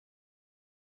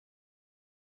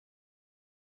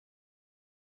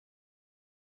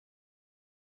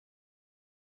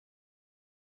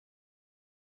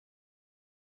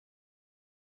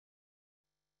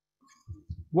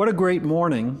What a great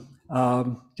morning.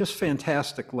 Just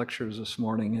fantastic lectures this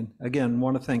morning. And again,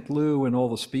 want to thank Lou and all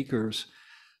the speakers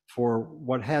for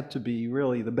what had to be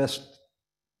really the best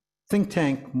think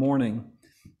tank morning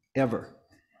ever.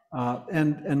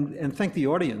 And thank the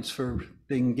audience for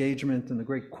the engagement and the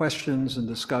great questions and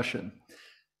discussion.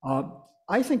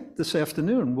 I think this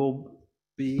afternoon will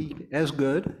be as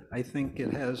good. I think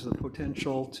it has the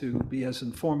potential to be as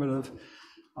informative,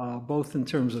 both in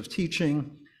terms of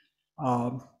teaching,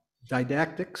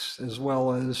 didactics, as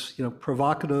well as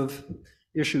provocative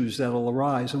issues that'll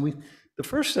arise. And the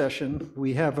first session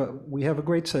we have a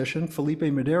great session. Felipe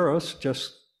Medeiros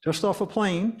just off a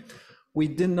plane. We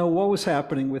didn't know what was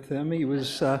happening with him. He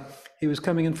was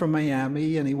coming in from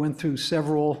Miami, and he went through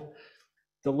several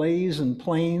delays in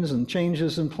planes and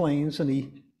changes in planes,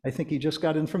 and I think he just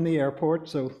got in from the airport.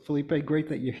 So Felipe, great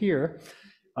that you're here.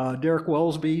 Derek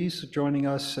Welsbie's joining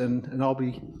us, and I'll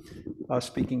be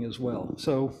speaking as well.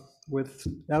 So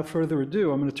without further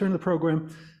ado, I'm going to turn the program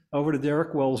over to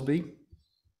Derek Welsbie.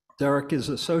 Derek is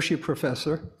associate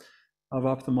professor of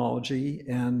ophthalmology,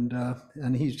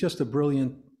 and he's just a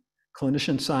brilliant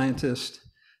clinician scientist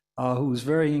who's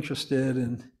very interested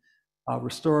in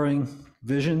restoring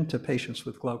vision to patients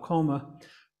with glaucoma,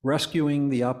 rescuing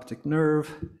the optic nerve,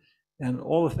 and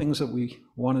all the things that we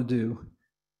want to do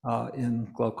in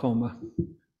glaucoma.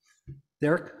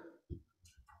 Derek?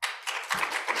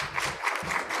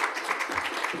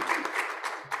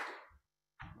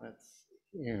 Let's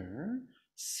see here.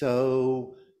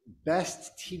 So,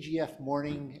 best TGF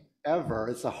morning ever.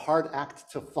 It's a hard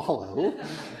act to follow,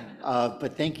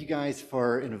 but thank you guys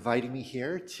for inviting me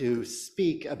here to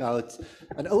speak about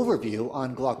an overview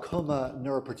on glaucoma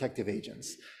neuroprotective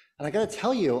agents. And I gotta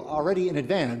tell you already in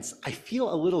advance, I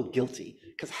feel a little guilty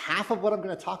because half of what I'm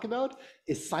gonna talk about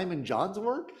is Simon John's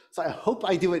work, so I hope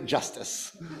I do it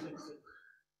justice.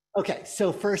 Okay,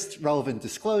 so first, relevant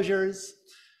disclosures.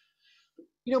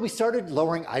 We started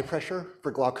lowering eye pressure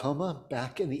for glaucoma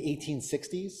back in the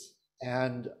 1860s,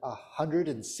 and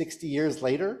 160 years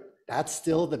later, that's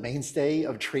still the mainstay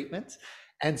of treatment.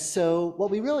 And so what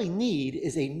we really need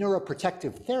is a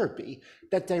neuroprotective therapy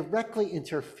that directly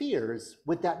interferes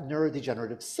with that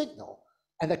neurodegenerative signal,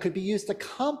 and that could be used to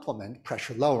complement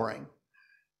pressure lowering.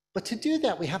 But to do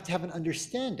that, we have to have an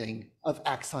understanding of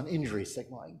axon injury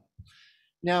signaling.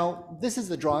 Now, this is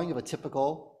the drawing of a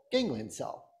typical ganglion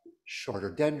cell.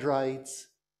 Shorter dendrites,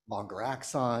 longer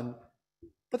axon,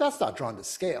 but that's not drawn to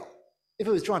scale. If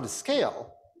it was drawn to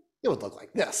scale, it would look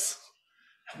like this.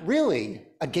 Really,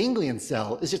 a ganglion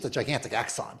cell is just a gigantic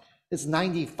axon. It's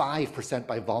 95%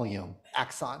 by volume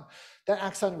axon. That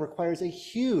axon requires a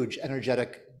huge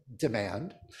energetic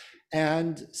demand.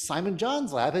 And Simon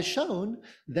John's lab has shown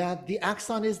that the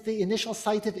axon is the initial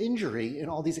site of injury in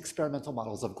all these experimental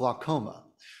models of glaucoma.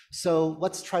 So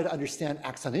let's try to understand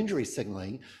axon injury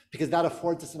signaling, because that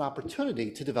affords us an opportunity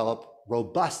to develop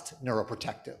robust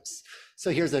neuroprotectives.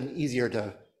 So here's an easier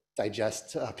to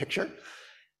digest picture.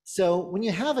 So when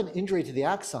you have an injury to the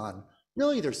axon,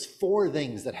 really there's four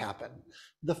things that happen.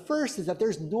 The first is that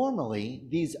there's normally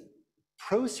these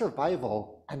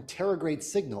pro-survival anterograde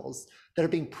signals that are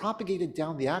being propagated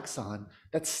down the axon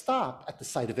that stop at the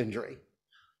site of injury.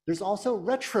 There's also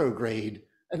retrograde,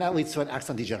 and that leads to an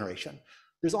axon degeneration.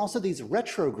 There's also these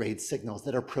retrograde signals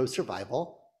that are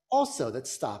pro-survival, also that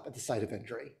stop at the site of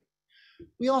injury.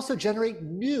 We also generate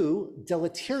new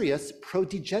deleterious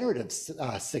pro-degenerative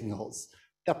signals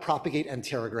that propagate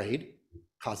anterograde,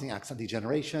 causing axon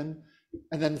degeneration.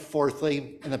 And then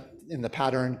fourthly, in the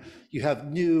pattern, you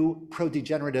have new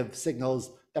pro-degenerative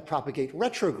signals that propagate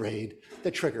retrograde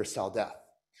that trigger cell death.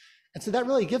 And so that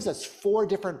really gives us four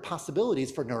different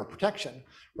possibilities for neuroprotection,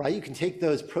 right? You can take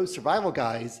those pro-survival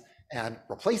guys and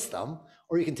replace them,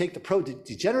 or you can take the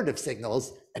pro-degenerative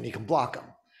signals and you can block them.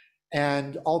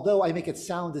 And although I make it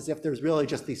sound as if there's really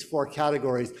just these four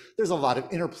categories, there's a lot of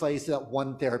interplay so that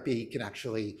one therapy can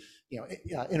actually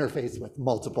interface with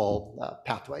multiple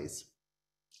pathways.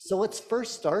 So let's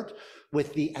first start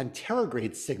with the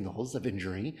anterograde signals of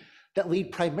injury that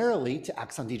lead primarily to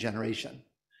axon degeneration.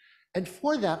 And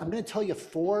for that, I'm going to tell you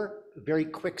four very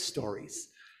quick stories.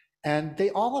 And they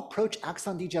all approach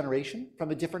axon degeneration from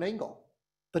a different angle.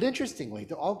 But interestingly,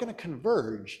 they're all going to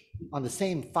converge on the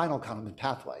same final common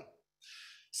pathway.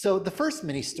 So the first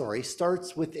mini story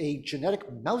starts with a genetic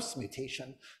mouse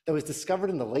mutation that was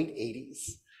discovered in the late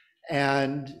 80s.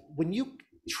 And when you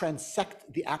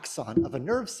transect the axon of a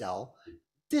nerve cell,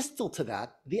 distal to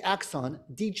that, the axon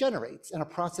degenerates in a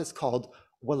process called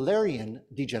Wallerian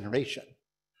degeneration.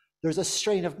 There's a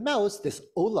strain of mouse, this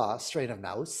OLA strain of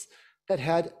mouse, that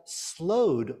had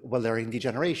slowed Wallerian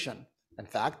degeneration. In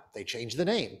fact, they changed the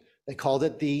name. They called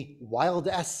it the Wild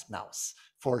S mouse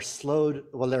for slowed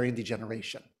Wallerian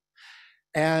degeneration.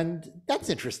 And that's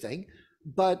interesting,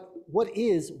 but what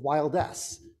is Wild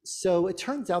S? So it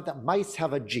turns out that mice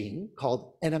have a gene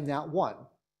called NMNAT1,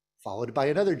 followed by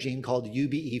another gene called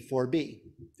UBE4B.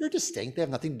 They're distinct, they have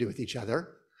nothing to do with each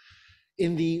other.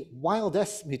 In the Wild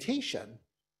S mutation,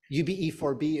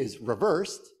 UBE4B is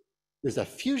reversed, there's a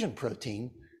fusion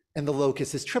protein, and the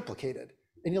locus is triplicated.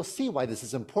 And you'll see why this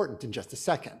is important in just a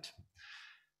second.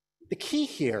 The key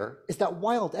here is that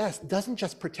Wild S doesn't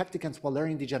just protect against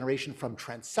Wallerian degeneration from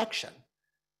transection.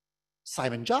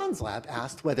 Simon John's lab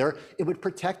asked whether it would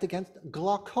protect against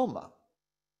glaucoma.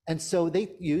 And so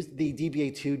they used the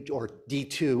DBA2 or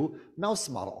D2 mouse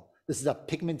model. This is a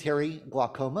pigmentary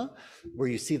glaucoma where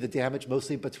you see the damage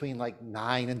mostly between like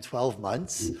 9 and 12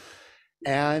 months.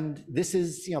 And this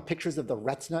is, pictures of the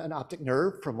retina and optic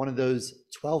nerve from one of those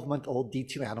 12-month-old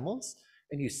D2 animals.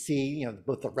 And you see,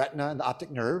 both the retina and the optic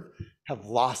nerve have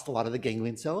lost a lot of the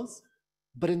ganglion cells.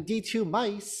 But in D2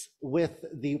 mice with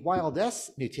the Wild S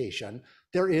mutation,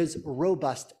 there is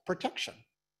robust protection.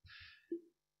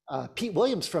 Pete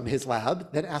Williams from his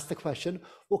lab then asked the question,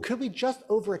 well, could we just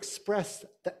overexpress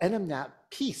the NMNAT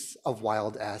piece of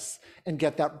Wild S and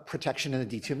get that protection in a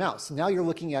D2 mouse? So now you're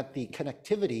looking at the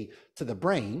connectivity to the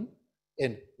brain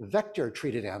in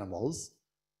vector-treated animals,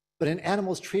 but in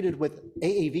animals treated with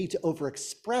AAV to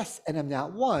overexpress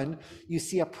NMNAT1, you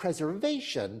see a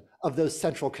preservation of those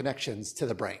central connections to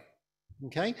the brain,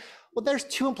 okay? Well, there's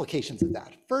two implications of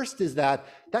that. First is that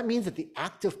means that the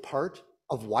active part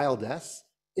of Wild S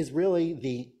is really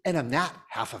the NMNAT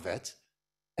half of it.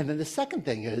 And then the second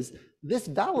thing is this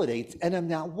validates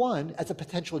NMNAT1 as a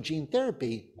potential gene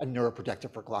therapy, a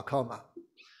neuroprotector for glaucoma.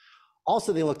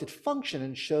 Also, they looked at function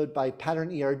and showed by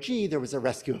pattern ERG, there was a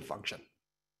rescue of function.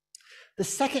 The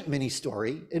second mini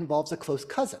story involves a close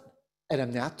cousin,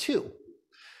 NMNAT2.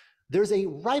 There's a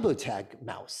ribotag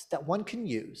mouse that one can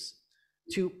use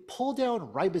to pull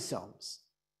down ribosomes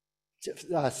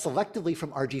selectively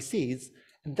from RGCs,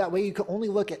 and that way you can only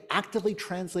look at actively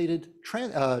translated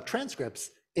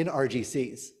transcripts in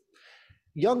RGCs.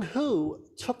 Young Hu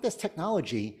took this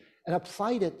technology and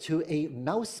applied it to a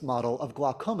mouse model of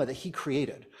glaucoma that he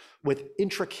created with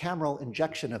intracameral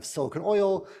injection of silicone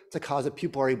oil to cause a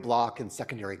pupillary block and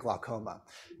secondary glaucoma.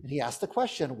 And he asked the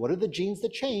question, what are the genes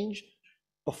that change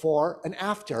before and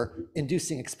after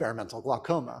inducing experimental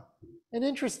glaucoma? And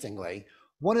interestingly,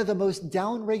 one of the most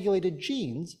downregulated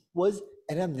genes was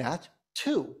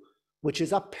NMNAT2, which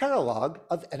is a paralog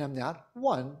of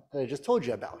NMNAT1 that I just told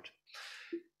you about.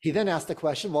 He then asked the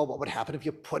question, well, what would happen if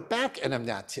you put back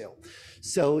NMNAT2?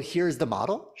 So here's the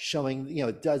model showing,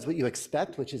 it does what you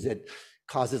expect, which is it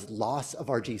causes loss of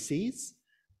RGCs.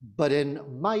 But in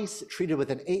mice treated with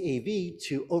an AAV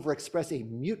to overexpress a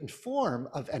mutant form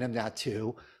of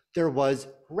NMNAT2, there was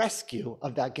rescue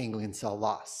of that ganglion cell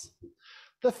loss.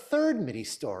 The third mini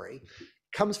story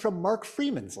comes from Mark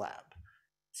Freeman's lab.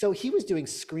 So he was doing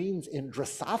screens in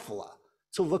Drosophila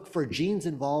to look for genes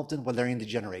involved in Wallerian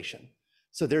degeneration.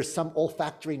 So there's some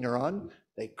olfactory neuron,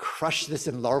 they crush this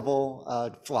in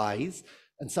larval flies,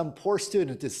 and some poor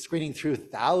student is screening through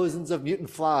thousands of mutant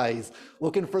flies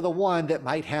looking for the one that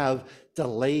might have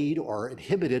delayed or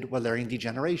inhibited Wallerian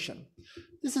degeneration.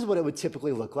 This is what it would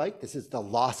typically look like. This is the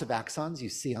loss of axons you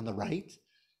see on the right.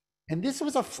 And this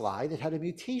was a fly that had a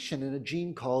mutation in a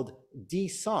gene called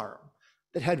DSARM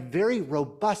that had very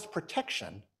robust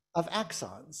protection of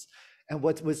axons. And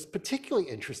what was particularly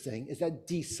interesting is that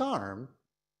DSARM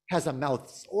has a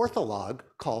mouse ortholog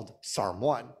called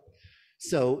SARM1.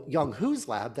 So Young Hu's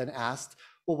lab then asked,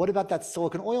 well, what about that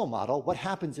silicone oil model? What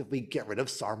happens if we get rid of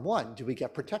SARM1? Do we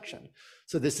get protection?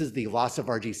 So this is the loss of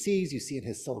RGCs you see in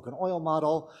his silicone oil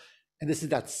model. And this is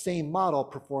that same model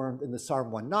performed in the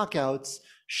SARM1 knockouts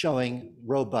showing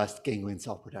robust ganglion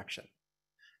cell protection.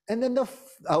 And then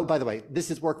oh, by the way, this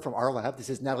is work from our lab. This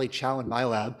is Natalie Chow in my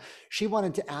lab. She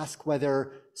wanted to ask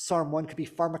whether SARM1 could be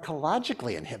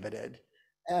pharmacologically inhibited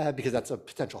because that's a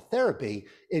potential therapy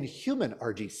in human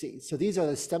RGCs. So these are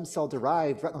the stem cell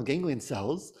derived retinal ganglion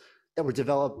cells that were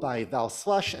developed by Val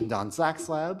Slush and Don Zach's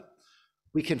lab.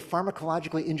 We can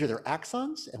pharmacologically injure their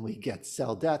axons and we get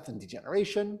cell death and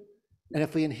degeneration. And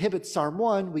if we inhibit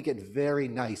SARM1, we get very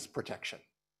nice protection.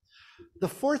 The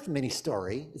fourth mini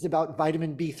story is about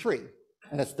vitamin B3,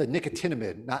 and that's the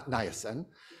nicotinamide, not niacin,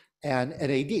 and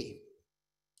NAD.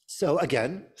 So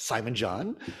again, Simon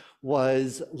John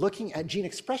was looking at gene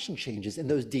expression changes in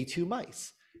those D2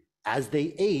 mice as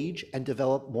they age and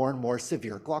develop more and more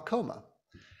severe glaucoma.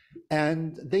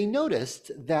 And they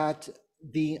noticed that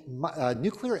the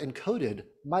nuclear encoded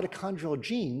mitochondrial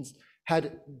genes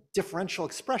had differential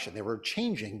expression. They were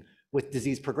changing with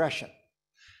disease progression.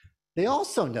 They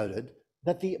also noted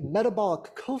that the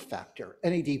metabolic cofactor,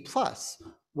 NAD+,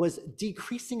 was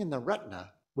decreasing in the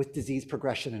retina with disease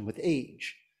progression and with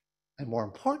age. And more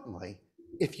importantly,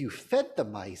 if you fed the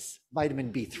mice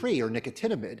vitamin B3 or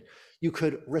nicotinamide, you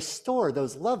could restore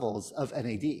those levels of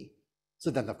NAD. So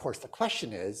then, of course, the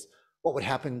question is, what would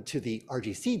happen to the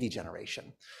RGC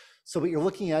degeneration? So what you're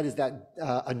looking at is that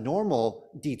a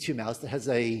normal D2 mouse that has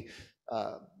a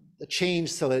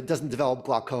change so that it doesn't develop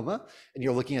glaucoma, and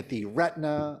you're looking at the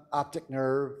retina, optic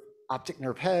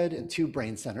nerve head, and 2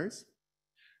 brain centers.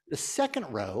 The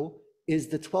second row is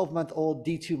the 12-month-old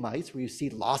D2 mice where you see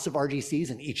loss of RGCs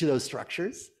in each of those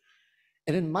structures.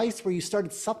 And in mice where you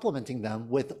started supplementing them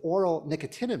with oral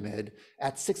nicotinamide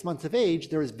at 6 months of age,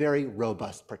 there is very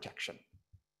robust protection.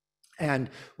 And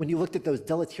when you looked at those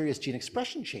deleterious gene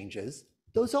expression changes,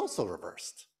 those also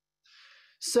reversed.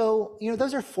 So,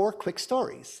 those are 4 quick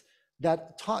stories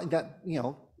that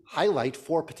highlight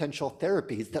 4 potential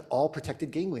therapies that all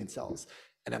protected ganglion cells: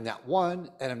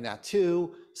 NMNAT1,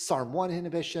 NMNAT2, SARM1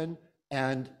 inhibition,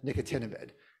 and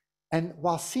nicotinamide. And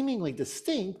while seemingly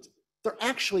distinct, they're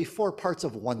actually 4 parts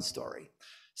of one story.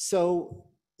 So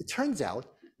it turns out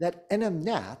that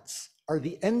NMNATs are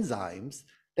the enzymes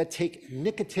that take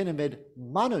nicotinamide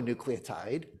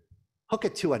mononucleotide, hook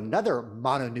it to another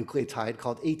mononucleotide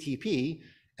called ATP,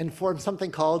 and form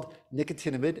something called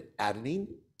nicotinamide adenine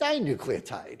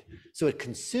dinucleotide. So it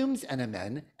consumes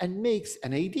NMN and makes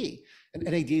NAD. And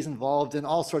NAD is involved in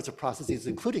all sorts of processes,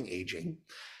 including aging.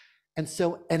 And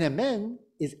so NMN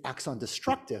is axon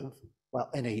destructive, while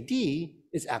NAD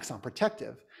is axon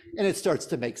protective. And it starts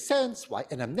to make sense why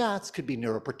NMNATs could be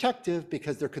neuroprotective,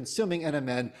 because they're consuming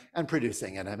NMN and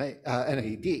producing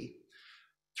NAD.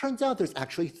 Turns out there's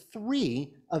actually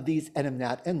 3 of these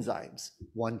NMNAT enzymes,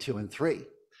 1, 2, and 3.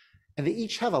 And they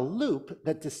each have a loop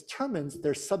that determines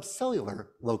their subcellular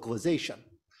localization.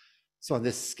 So on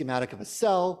this schematic of a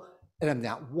cell,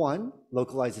 NMNAT1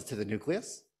 localizes to the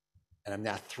nucleus,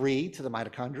 NMNAT3 to the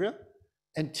mitochondria,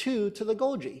 and 2 to the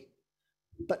Golgi.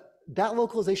 But that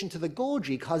localization to the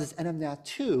Golgi causes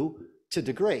NMNAT2 to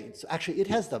degrade. So actually it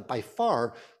has by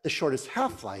far the shortest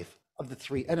half-life of the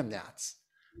 3 NMNATs.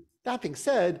 That being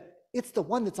said, it's the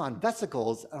one that's on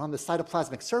vesicles and on the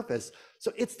cytoplasmic surface.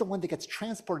 So it's the one that gets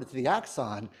transported to the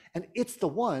axon, and it's the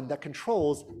one that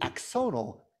controls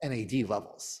axonal NAD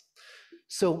levels.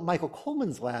 So Michael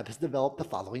Coleman's lab has developed the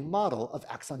following model of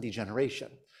axon degeneration.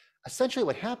 Essentially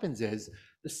what happens is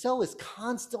the cell is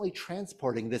constantly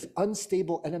transporting this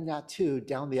unstable NMNAT2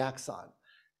 down the axon,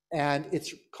 and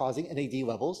it's causing NAD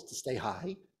levels to stay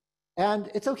high.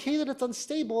 And it's okay that it's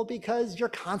unstable because you're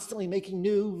constantly making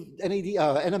new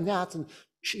NMNATs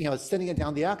and sending it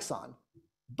down the axon.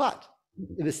 But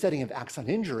in the setting of axon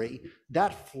injury,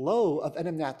 that flow of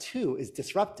NMNAT2 is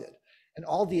disrupted, and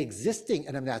all the existing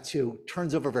NMNAT2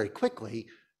 turns over very quickly,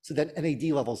 so that NAD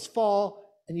levels fall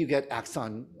and you get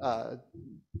axon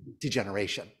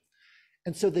degeneration.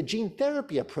 And so the gene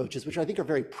therapy approaches, which I think are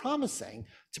very promising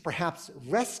to perhaps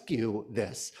rescue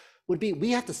this, would be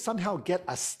we have to somehow get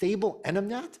a stable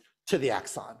NMNAT to the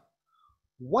axon.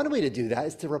 One way to do that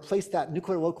is to replace that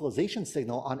nuclear localization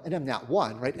signal on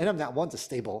NMNAT1, right? NMNAT1's a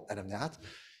stable NMNAT.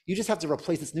 You just have to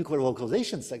replace this nuclear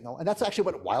localization signal, and that's actually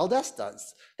what Wild S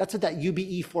does. That's what that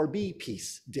UBE4B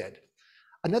piece did.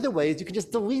 Another way is you can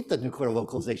just delete the nuclear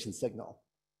localization signal.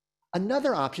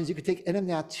 Another option is you could take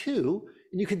NMNAT2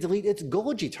 and you can delete its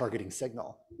Golgi targeting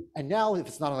signal. And now if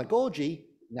it's not on a Golgi,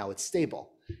 now it's stable.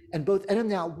 And both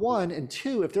NMNAT1 and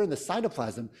 2, if they're in the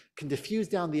cytoplasm, can diffuse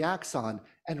down the axon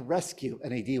and rescue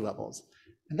NAD levels.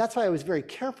 And that's why I was very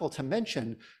careful to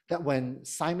mention that when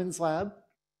Simon's lab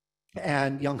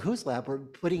and Young Hu's lab were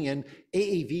putting in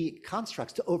AAV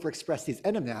constructs to overexpress these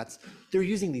NMNATs, they're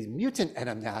using these mutant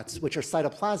NMNATs, which are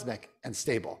cytoplasmic and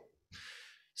stable.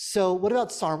 So what about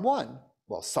SARM1?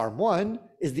 Well, SARM1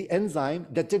 is the enzyme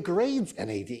that degrades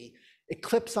NAD. It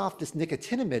clips off this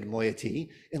nicotinamide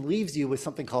moiety and leaves you with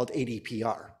something called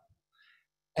ADPR.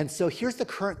 And so here's the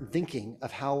current thinking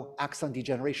of how axon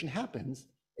degeneration happens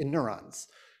in neurons.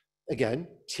 Again,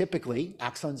 typically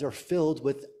axons are filled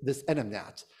with this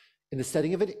NMNAT. In the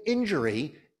setting of an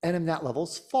injury, NMNAT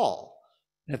levels fall.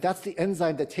 And if that's the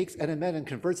enzyme that takes NMN and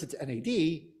converts it to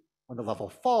NAD, when the level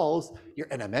falls, your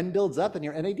NMN builds up and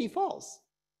your NAD falls.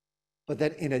 But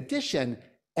then in addition,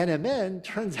 NMN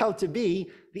turns out to be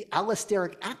the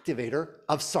allosteric activator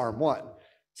of SARM1.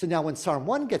 So now when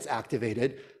SARM1 gets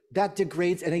activated, that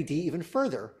degrades NAD even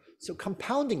further. So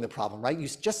compounding the problem, right? You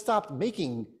just stopped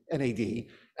making NAD,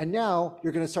 and now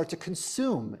you're going to start to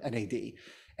consume NAD.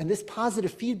 And this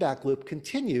positive feedback loop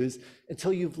continues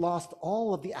until you've lost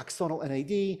all of the axonal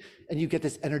NAD and you get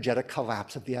this energetic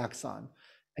collapse of the axon.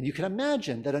 And you can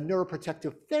imagine that a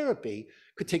neuroprotective therapy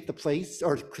could take the place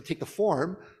or could take the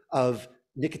form of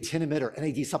nicotinamide or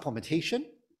NAD supplementation,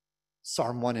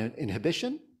 SARM1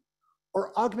 inhibition,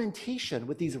 or augmentation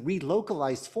with these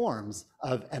relocalized forms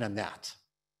of NMNAT.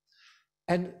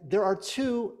 And there are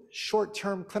 2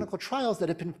 short-term clinical trials that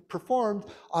have been performed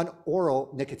on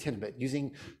oral nicotinamide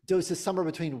using doses somewhere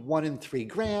between 1 and 3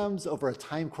 grams over a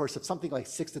time course of something like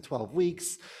 6 to 12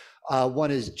 weeks.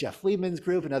 One is Jeff Liebman's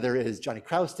group, another is Johnny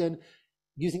Crouston,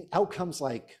 using outcomes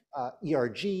like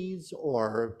ERGs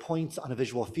or points on a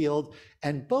visual field,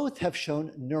 and both have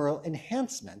shown neural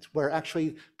enhancement, where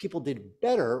actually people did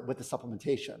better with the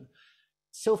supplementation.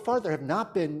 So far, there have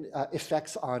not been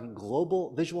effects on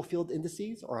global visual field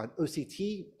indices or on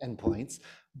OCT endpoints,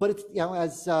 but it's,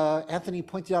 as Anthony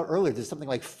pointed out earlier, there's something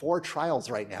like 4 trials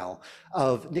right now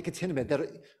of nicotinamide that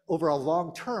over a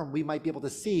long term, we might be able to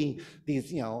see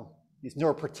these, these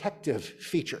neuroprotective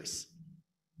features.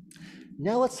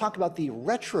 Now let's talk about the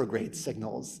retrograde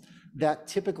signals that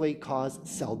typically cause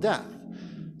cell death.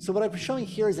 So what I'm showing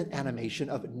here is an animation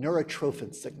of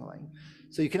neurotrophin signaling.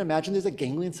 So you can imagine there's a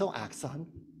ganglion cell axon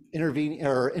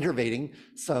innervating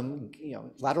some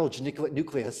lateral geniculate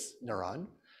nucleus neuron.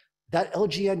 That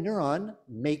LGN neuron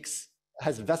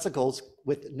has vesicles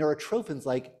with neurotrophins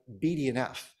like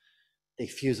BDNF. They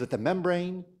fuse with the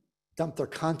membrane, dump their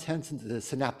contents into the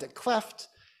synaptic cleft,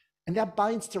 and that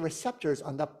binds to receptors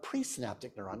on the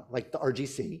presynaptic neuron, like the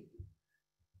RGC.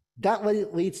 That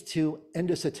leads to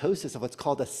endocytosis of what's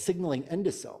called a signaling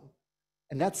endosome.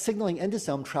 And that signaling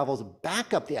endosome travels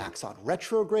back up the axon,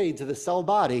 retrograde to the cell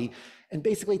body, and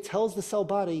basically tells the cell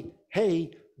body,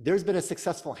 hey, there's been a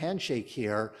successful handshake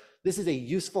here. This is a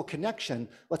useful connection.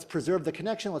 Let's preserve the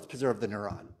connection. Let's preserve the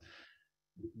neuron.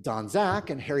 Don Zak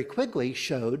and Harry Quigley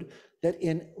showed that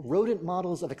in rodent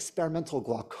models of experimental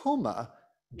glaucoma,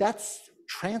 that's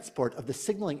transport of the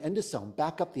signaling endosome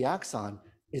back up the axon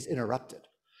is interrupted.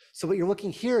 So what you're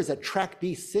looking here is that track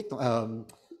B signal.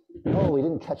 Oh, we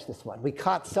didn't catch this one. We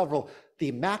caught several.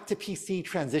 The Mac to PC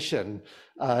transition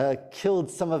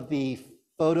killed some of the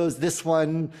photos. This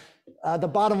one, the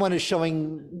bottom one is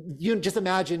showing, just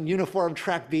imagine uniform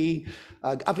track B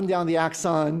up and down the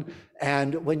axon.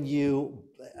 And when you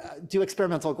do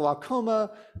experimental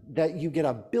glaucoma, that you get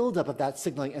a buildup of that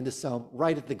signaling endosome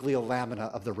right at the glial lamina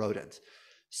of the rodent.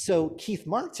 So Keith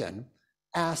Martin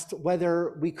asked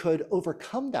whether we could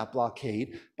overcome that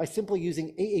blockade by simply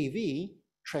using AAV,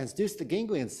 transduce the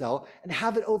ganglion cell, and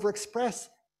have it overexpress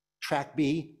track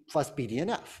B plus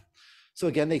BDNF. So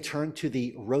again, they turned to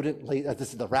the rodent,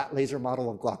 this is the rat laser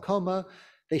model of glaucoma.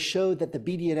 They showed that the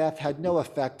BDNF had no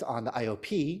effect on the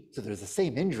IOP, so there's the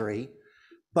same injury,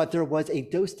 but there was a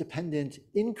dose-dependent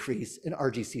increase in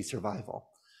RGC survival.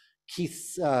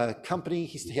 Keith's company,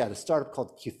 he had a startup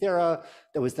called Cuthera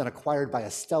that was then acquired by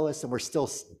Astellas, and we're still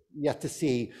yet to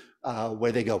see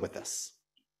where they go with this.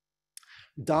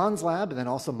 Don's lab, and then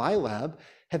also my lab,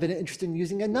 have been interested in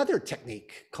using another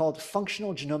technique called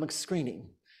functional genomic screening.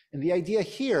 And the idea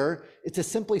here is to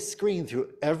simply screen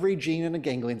through every gene in a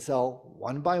ganglion cell,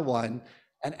 one by one,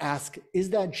 and ask, is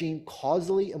that gene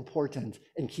causally important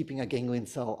in keeping a ganglion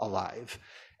cell alive?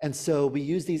 And so we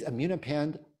use these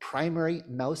immunopanned primary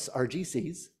mouse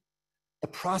RGCs. The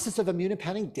process of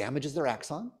immunopanning damages their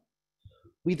axon.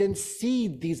 We then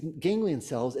seed these ganglion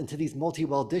cells into these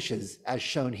multi-well dishes, as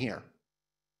shown here.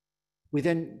 We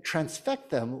then transfect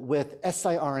them with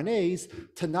siRNAs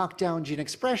to knock down gene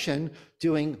expression,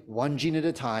 doing one gene at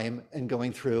a time and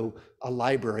going through a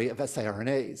library of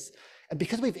siRNAs. And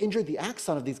because we've injured the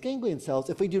axon of these ganglion cells,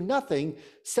 if we do nothing,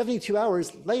 72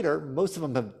 hours later, most of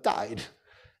them have died.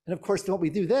 And of course, what we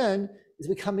do then is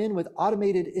we come in with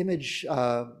automated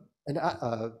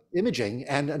imaging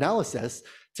and analysis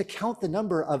to count the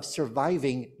number of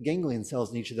surviving ganglion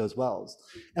cells in each of those wells.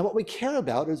 And what we care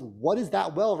about is what is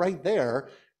that well right there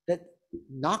that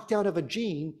knockdown of a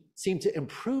gene seemed to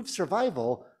improve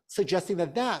survival, suggesting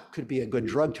that that could be a good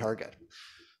drug target.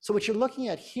 So what you're looking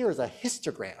at here is a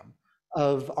histogram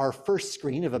of our first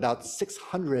screen of about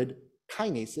 600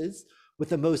 kinases, with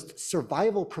the most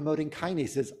survival promoting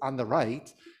kinases on the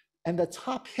right. And the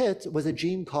top hit was a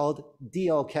gene called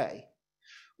DLK.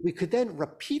 We could then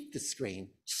repeat the screen,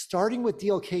 starting with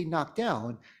DLK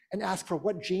knockdown, and ask for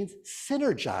what genes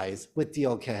synergize with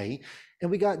DLK.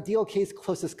 And we got DLK's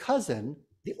closest cousin,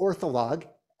 the ortholog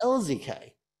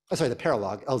LZK. Oh, sorry, the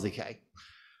paralog LZK.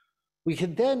 We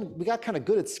got kind of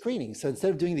good at screening. So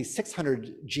instead of doing these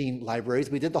 600 gene libraries,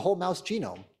 we did the whole mouse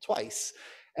genome twice.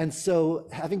 And so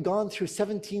having gone through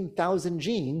 17,000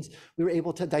 genes, we were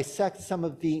able to dissect some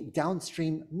of the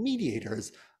downstream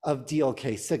mediators of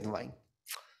DLK signaling.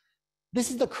 This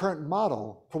is the current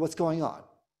model for what's going on.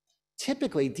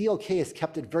 Typically, DLK is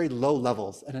kept at very low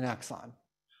levels in an axon.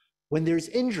 When there's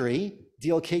injury,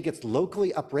 DLK gets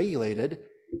locally upregulated,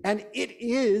 and it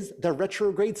is the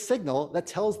retrograde signal that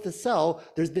tells the cell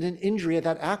there's been an injury at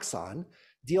that axon.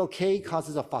 DLK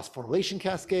causes a phosphorylation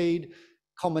cascade,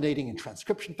 culminating in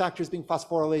transcription factors being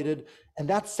phosphorylated, and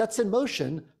that sets in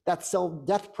motion that cell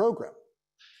death program.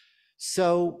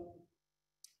 So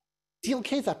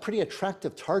DLK is a pretty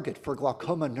attractive target for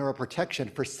glaucoma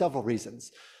neuroprotection for several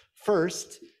reasons.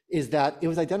 First is that it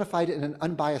was identified in an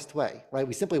unbiased way, right?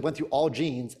 We simply went through all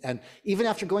genes, and even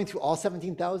after going through all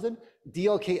 17,000,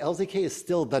 DLK, LZK is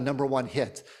still the #1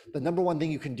 hit, the #1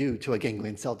 thing you can do to a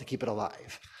ganglion cell to keep it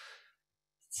alive.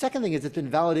 Second thing is it's been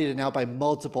validated now by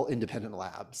multiple independent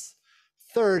labs.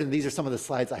 Third, and these are some of the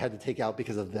slides I had to take out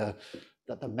because of the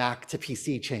Mac to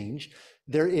PC change,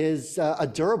 there is a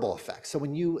durable effect. So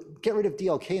when you get rid of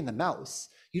DLK in the mouse,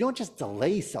 you don't just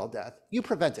delay cell death, you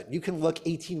prevent it. You can look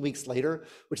 18 weeks later,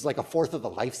 which is like 1/4 of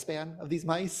the lifespan of these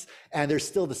mice, and there's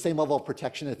still the same level of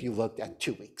protection if you looked at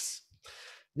 2 weeks.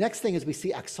 Next thing is we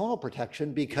see axonal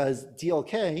protection because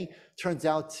DLK turns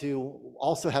out to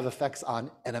also have effects on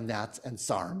NMNAT and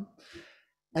SARM.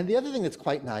 And the other thing that's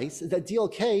quite nice is that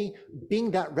DLK,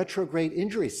 being that retrograde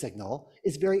injury signal,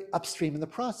 is very upstream in the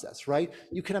process, right?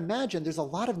 You can imagine there's a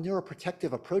lot of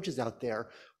neuroprotective approaches out there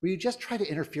where you just try to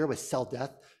interfere with cell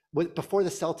death before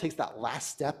the cell takes that last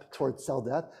step towards cell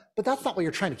death, but that's not what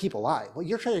you're trying to keep alive. What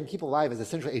you're trying to keep alive is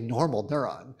essentially a normal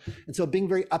neuron. And so being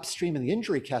very upstream in the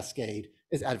injury cascade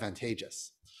is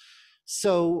advantageous.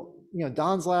 So,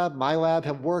 Don's lab, my lab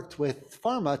have worked with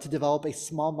pharma to develop a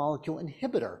small molecule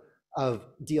inhibitor of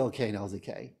DLK and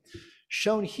LZK.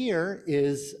 Shown here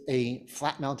is a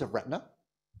flat mount of retina,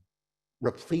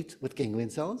 replete with ganglion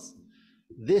cells.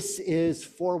 This is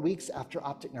 4 weeks after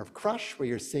optic nerve crush, where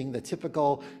you're seeing the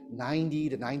typical 90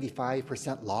 to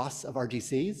 95% loss of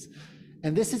RGCs.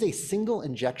 And this is a single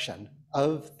injection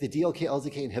of the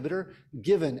DLK-LZK inhibitor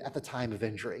given at the time of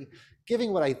injury,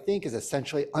 giving what I think is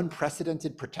essentially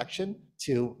unprecedented protection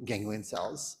to ganglion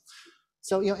cells.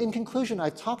 So, in conclusion,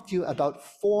 I've talked to you about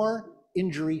 4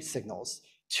 injury signals,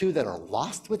 2 that are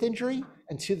lost with injury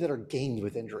and 2 that are gained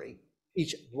with injury,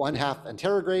 each 1/2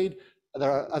 anterograde, the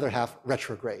other half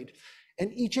retrograde.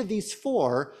 And each of these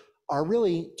 4 are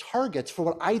really targets for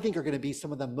what I think are going to be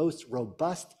some of the most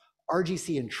robust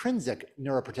RGC intrinsic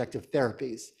neuroprotective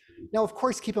therapies. Now, of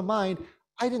course, keep in mind,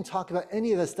 I didn't talk about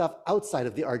any of the stuff outside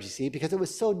of the RGC because it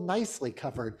was so nicely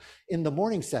covered in the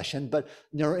morning session, but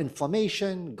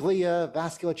neuroinflammation, glia,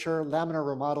 vasculature, laminar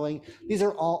remodeling, these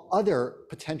are all other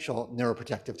potential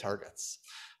neuroprotective targets.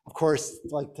 Of course,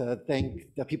 I'd like to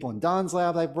thank the people in Don's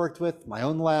lab I've worked with, my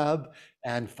own lab,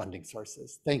 and funding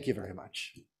sources. Thank you very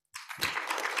much.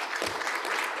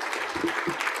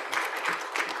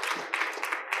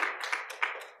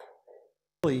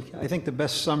 I think the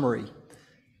best summary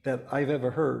that I've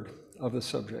ever heard of the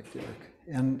subject, Eric.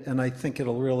 And I think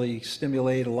it'll really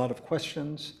stimulate a lot of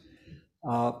questions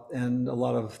and a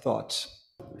lot of thoughts.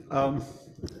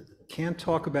 Can't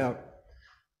talk about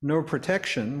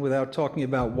neuroprotection without talking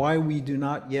about why we do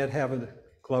not yet have a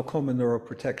glaucoma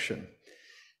neuroprotection.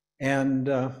 And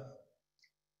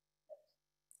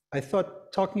I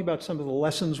thought talking about some of the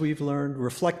lessons we've learned,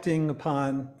 reflecting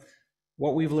upon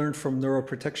what we've learned from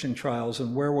neuroprotection trials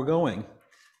and where we're going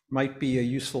might be a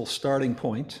useful starting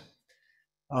point.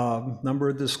 Number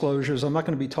of disclosures. I'm not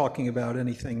going to be talking about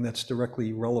anything that's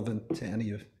directly relevant to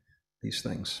any of these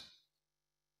things.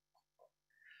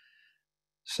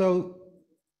 So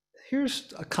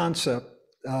here's a concept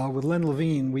with Len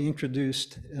Levine we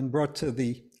introduced and brought to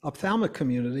the ophthalmic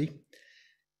community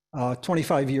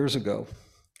 25 years ago.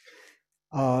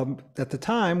 At the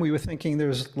time, we were thinking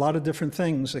there's a lot of different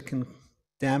things that can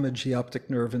damage the optic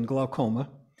nerve in glaucoma,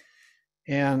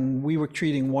 and we were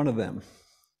treating one of them.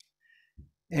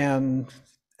 And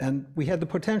we had the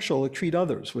potential to treat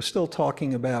others. We're still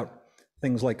talking about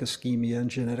things like ischemia and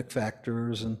genetic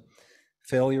factors and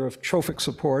failure of trophic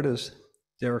support, as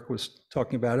Derek was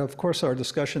talking about. Of course, our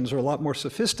discussions are a lot more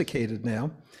sophisticated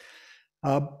now,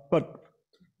 but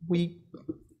we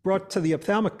brought to the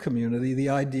ophthalmic community the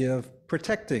idea of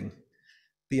protecting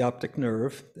the optic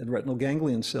nerve and retinal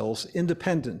ganglion cells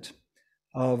independent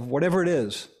of whatever it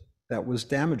is that was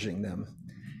damaging them.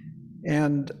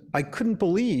 And I couldn't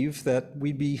believe that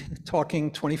we'd be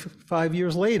talking 25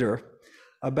 years later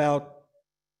about,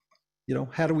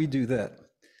 how do we do that?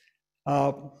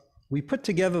 we put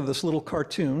together this little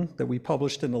cartoon that we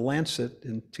published in The Lancet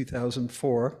in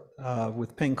 2004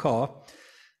 with Ping Kaw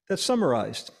that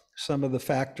summarized some of the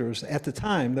factors at the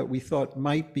time that we thought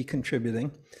might be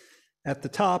contributing. At the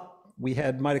top, we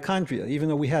had mitochondria. Even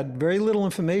though we had very little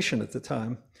information at the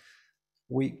time,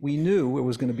 we knew it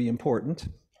was going to be important.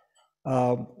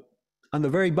 On the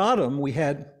very bottom, we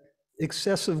had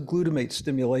excessive glutamate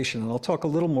stimulation, and I'll talk a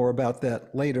little more about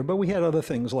that later, but we had other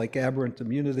things like aberrant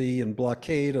immunity and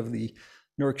blockade of the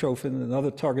neurotrophin and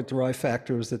other target-derived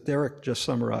factors that Derek just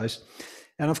summarized.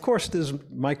 And of course, there's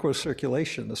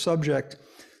microcirculation, a subject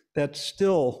that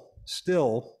still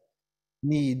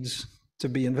needs to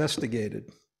be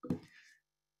investigated.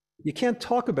 You can't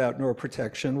talk about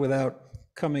neuroprotection without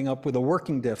coming up with a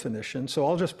working definition, so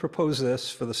I'll just propose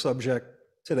this for the subject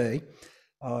today.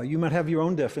 You might have your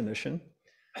own definition.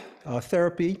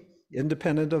 Therapy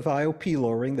independent of IOP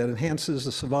lowering that enhances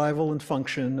the survival and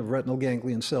function of retinal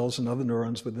ganglion cells and other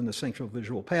neurons within the central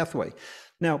visual pathway.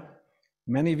 Now,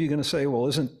 many of you are going to say, well,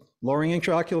 isn't lowering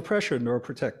intraocular pressure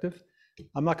neuroprotective?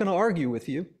 I'm not going to argue with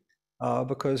you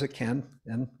because it can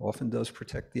and often does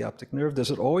protect the optic nerve. Does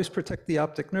it always protect the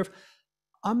optic nerve?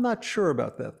 I'm not sure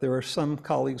about that. There are some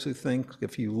colleagues who think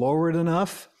if you lower it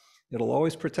enough, it'll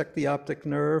always protect the optic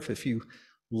nerve. If you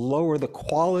lower the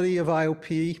quality of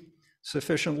IOP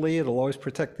sufficiently, it'll always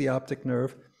protect the optic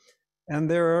nerve. And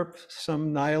there are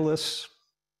some nihilists,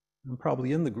 I'm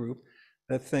probably in the group,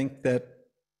 that think that,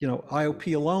 you know,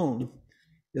 IOP alone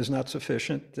is not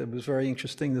sufficient. It was very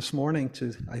interesting this morning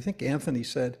to, I think Anthony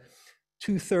said,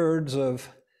 2/3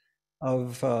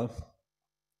 of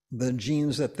the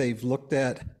genes that they've looked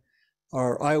at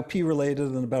are IOP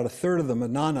related, and about 1/3 of them are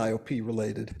non-IOP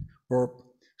related, or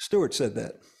Stuart said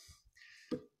that.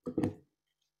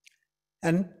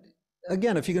 And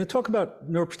again, if you're going to talk about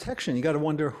neuroprotection, you got to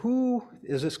wonder, who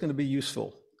is this going to be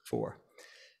useful for?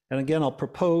 And again, I'll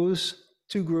propose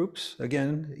 2 groups.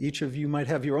 Again, each of you might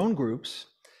have your own groups.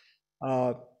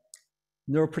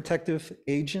 Neuroprotective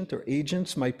agent or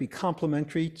agents might be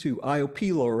complementary to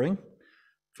IOP lowering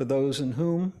for those in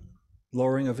whom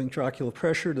lowering of intraocular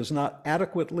pressure does not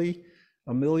adequately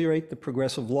ameliorate the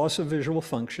progressive loss of visual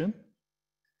function.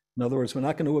 In other words, we're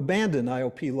not going to abandon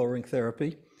IOP lowering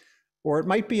therapy, or it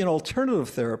might be an alternative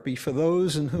therapy for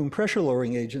those in whom pressure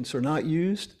lowering agents are not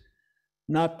used,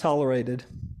 not tolerated,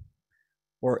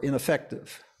 or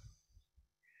ineffective.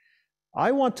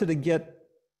 I wanted to get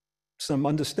some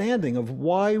understanding of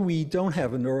why we don't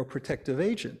have a neuroprotective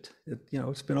agent.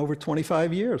 It's been over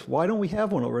 25 years. Why don't we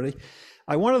have one already?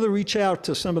 I wanted to reach out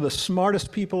to some of the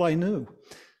smartest people I knew.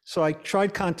 So I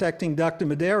tried contacting Dr.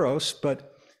 Medeiros, but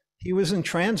he was in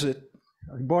transit.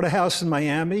 He bought a house in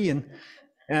Miami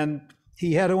and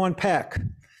he had to unpack.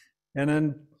 And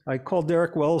then I called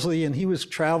Derek Welsbie and he was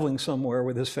traveling somewhere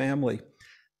with his family.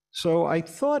 So I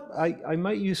thought I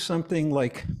might use something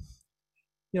like,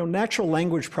 natural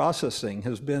language processing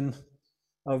has been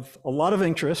of a lot of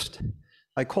interest.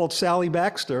 I called Sally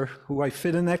Baxter, who I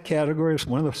fit in that category as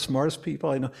one of the smartest people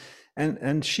I know,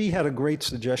 and she had a great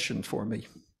suggestion for me.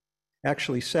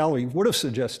 Actually, Sally would have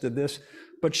suggested this,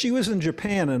 but she was in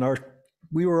Japan and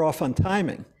we were off on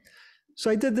timing.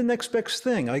 So I did the next best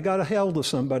thing. I got a hold of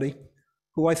somebody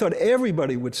who I thought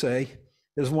everybody would say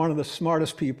is one of the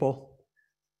smartest people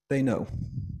they know.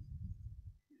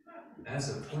 As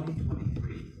of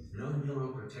 2023, no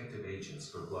neuroprotective agents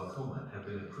for glaucoma have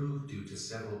been approved due to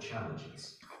several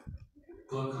challenges.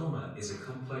 Glaucoma is a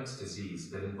complex disease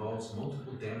that involves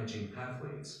multiple damaging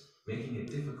pathways, making it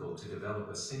difficult to develop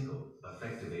a single,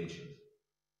 effective agent.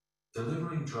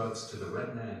 Delivering drugs to the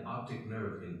retina and optic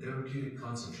nerve in therapeutic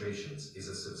concentrations is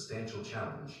a substantial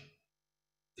challenge.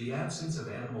 The absence of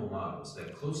animal models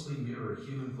that closely mirror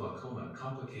human glaucoma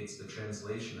complicates the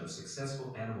translation of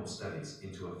successful animal studies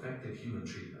into effective human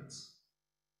treatments.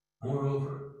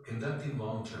 Moreover, conducting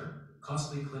long-term,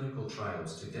 costly clinical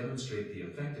trials to demonstrate the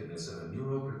effectiveness of a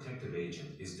neuroprotective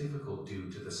agent is difficult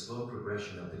due to the slow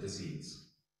progression of the disease.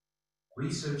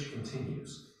 Research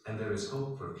continues, and there is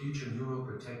hope for future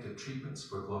neuroprotective treatments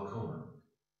for glaucoma.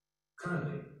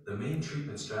 Currently, the main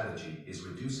treatment strategy is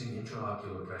reducing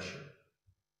intraocular pressure.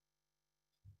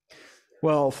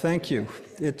 Well, thank you.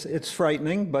 It's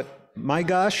frightening, but my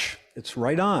gosh, it's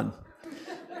right on.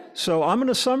 So I'm going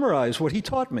to summarize what he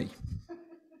taught me.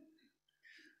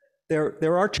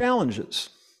 There are challenges.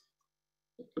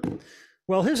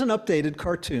 Well, here's an updated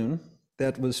cartoon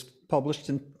that was published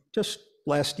in just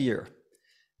last year.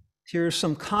 Here's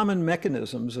some common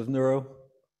mechanisms of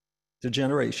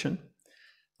neurodegeneration.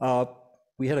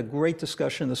 We had a great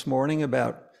discussion this morning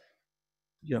about,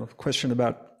 question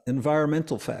about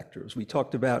environmental factors. We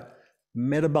talked about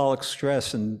metabolic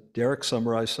stress, and Derek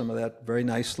summarized some of that very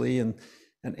nicely, and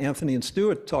Anthony and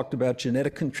Stuart talked about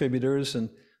genetic contributors, and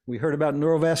we heard about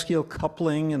neurovascular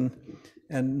coupling and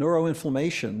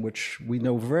neuroinflammation, which we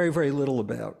know very, very little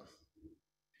about.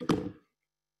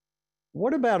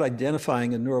 What about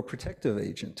identifying a neuroprotective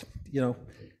agent?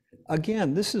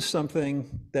 Again, this is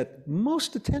something that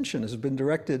most attention has been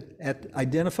directed at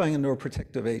identifying a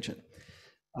neuroprotective agent.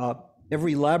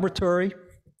 Every laboratory,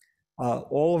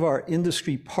 all of our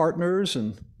industry partners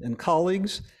and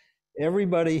colleagues,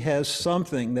 everybody has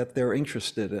something that they're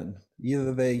interested in.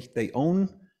 Either they own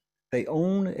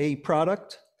a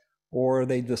product, or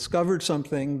they discovered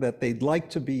something that they'd like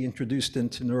to be introduced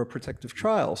into neuroprotective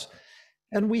trials.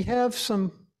 And we have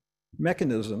some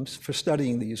mechanisms for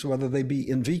studying these, whether they be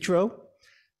in vitro,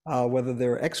 whether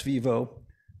they're ex vivo,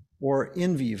 or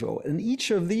in vivo. And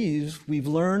each of these we've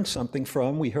learned something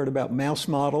from. We heard about mouse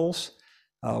models.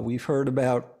 We've heard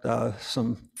about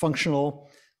some functional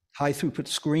high throughput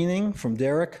screening from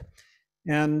Derek.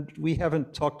 And we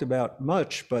haven't talked about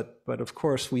much, but of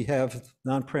course we have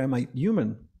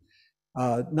non-human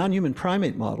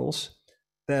primate models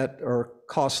that are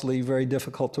costly, very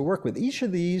difficult to work with. Each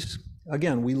of these,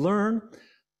 again, we learn,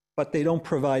 but they don't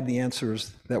provide the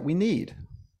answers that we need.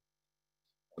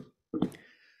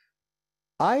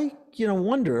 I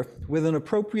wonder, with an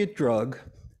appropriate drug,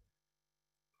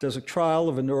 does a trial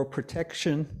of a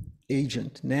neuroprotection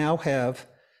agent now have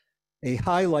a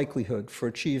high likelihood for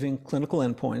achieving clinical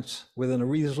endpoints within a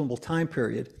reasonable time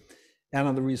period and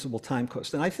on the reasonable time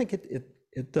cost? And I think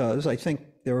it does. I think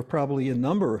there are probably a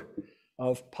number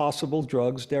of possible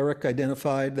drugs. Derek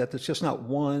identified that there's just not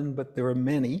one, but there are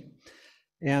many.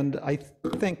 And I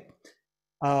think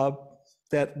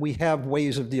that we have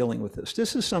ways of dealing with this.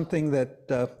 This is something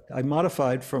that I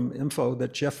modified from info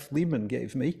that Jeff Liebman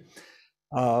gave me.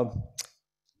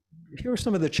 Here are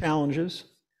some of the challenges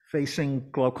facing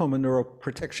glaucoma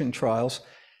neuroprotection trials.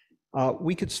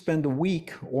 We could spend a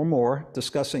week or more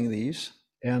discussing these,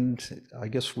 and I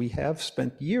guess we have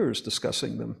spent years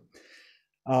discussing them.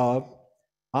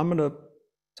 I'm going to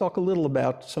talk a little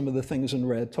about some of the things in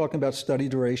red, talking about study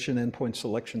duration, endpoint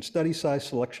selection, study size,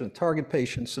 selection of target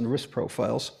patients, and risk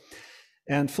profiles.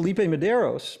 And Felipe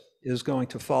Medeiros is going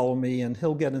to follow me, and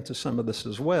he'll get into some of this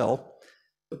as well.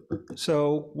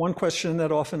 So one question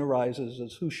that often arises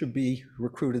is who should be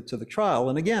recruited to the trial?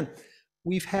 And again,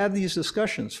 we've had these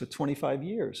discussions for 25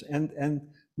 years, and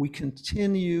we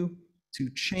continue to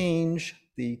change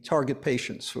the target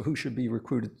patients for who should be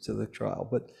recruited to the trial.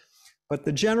 But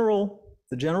the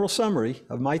general summary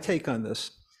of my take on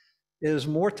this is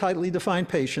more tightly defined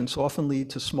patients often lead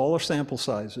to smaller sample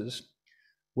sizes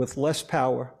with less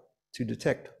power to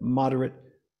detect moderate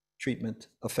treatment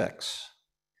effects.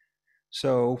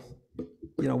 So,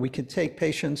 we can take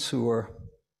patients who are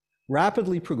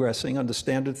rapidly progressing under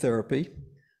standard therapy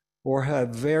or have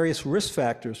various risk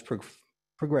factors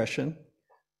progression,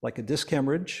 like a disc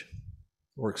hemorrhage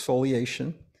or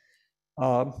exfoliation.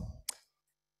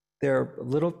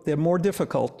 They're more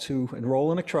difficult to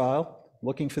enroll in a trial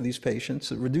looking for these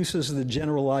patients. It reduces the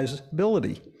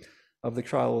generalizability of the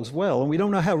trial as well. And we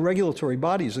don't know how regulatory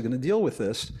bodies are going to deal with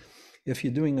this if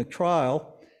you're doing a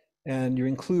trial and you're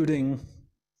including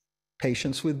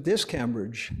patients with disc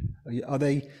hemorrhage. Are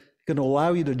they going to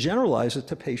allow you to generalize it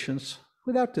to patients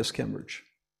without disc hemorrhage?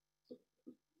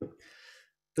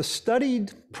 The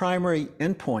studied primary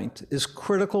endpoint is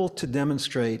critical to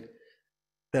demonstrate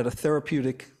that a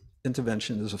therapeutic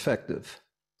intervention is effective.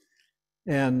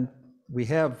 And we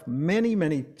have many,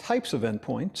 many types of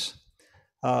endpoints.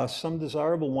 Some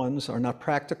desirable ones are not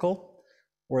practical,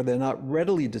 or they're not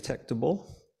readily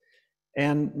detectable.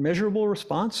 And measurable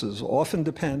responses often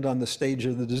depend on the stage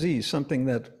of the disease, something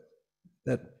that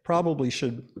probably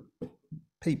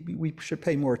we should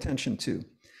pay more attention to.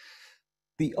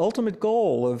 The ultimate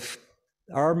goal of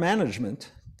our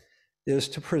management is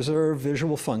to preserve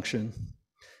visual function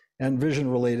and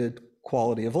vision-related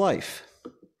quality of life.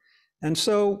 And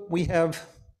so we have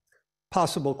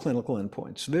possible clinical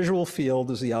endpoints. Visual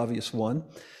field is the obvious one.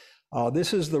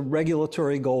 This is the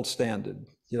regulatory gold standard.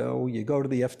 You go to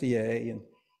the FDA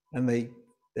and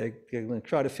they're going to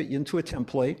try to fit you into a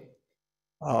template.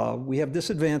 We have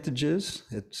disadvantages.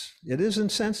 It is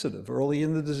insensitive early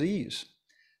in the disease.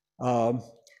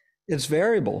 It's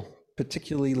variable,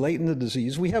 particularly late in the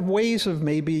disease. We have ways of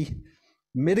maybe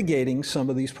mitigating some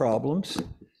of these problems.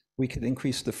 We could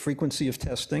increase the frequency of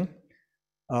testing.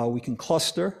 We can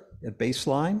cluster at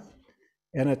baseline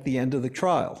and at the end of the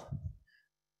trial,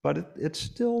 but it's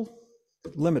still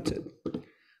limited.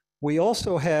 We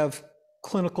also have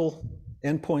clinical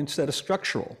endpoints that are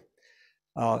structural,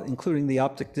 including the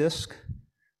optic disc,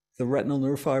 the retinal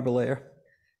neurofiber layer.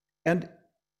 And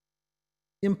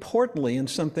importantly, and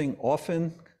something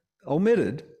often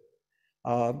omitted,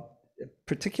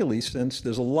 particularly since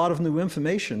there's a lot of new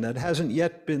information that hasn't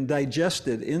yet been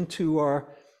digested into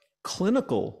our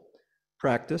clinical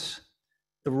practice,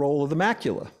 the role of the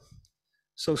macula.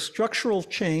 So structural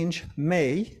change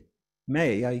may,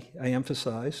 I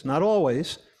emphasize, not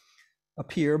always,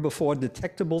 appear before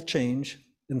detectable change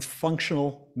in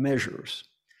functional measures.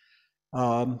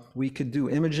 We could do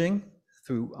imaging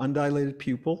through undilated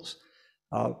pupils.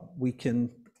 We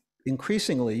can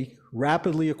increasingly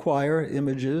rapidly acquire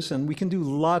images, and we can do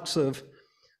lots of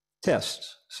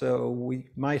tests. So we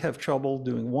might have trouble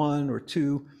doing 1 or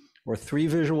 2 or 3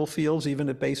 visual fields, even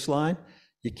at baseline.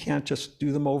 You can't just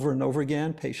do them over and over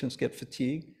again. Patients get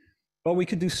fatigued. But we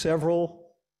could do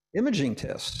several imaging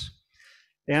tests.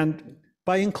 And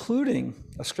by including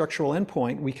a structural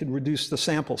endpoint, we could reduce the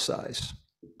sample size.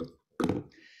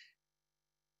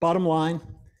 Bottom line,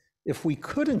 if we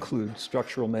could include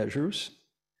structural measures,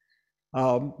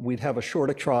 we'd have a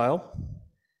shorter trial.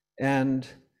 And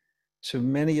to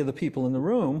many of the people in the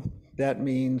room, that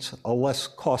means a less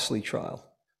costly trial,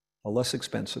 a less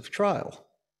expensive trial.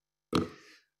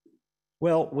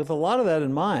 Well, with a lot of that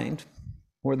in mind,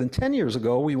 more than 10 years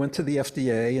ago, we went to the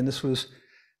FDA, and this was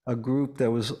a group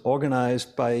that was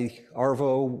organized by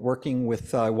Arvo, working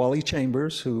with Wally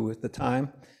Chambers, who at the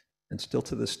time, and still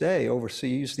to this day,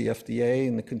 oversees the FDA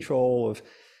and the control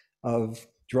of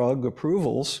drug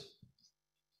approvals.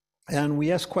 And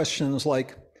we asked questions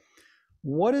like,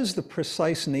 what is the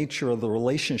precise nature of the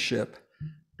relationship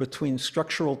between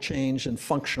structural change and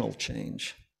functional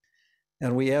change?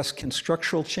 And we asked, can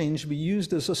structural change be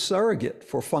used as a surrogate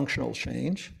for functional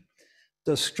change?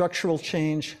 Does structural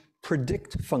change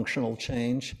predict functional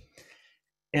change?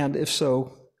 And if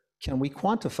so, can we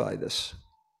quantify this?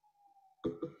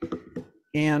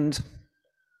 And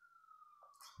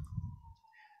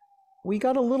we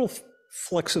got a little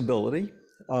flexibility.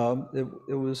 It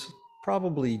was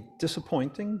probably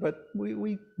disappointing, but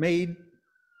we made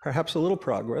perhaps a little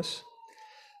progress.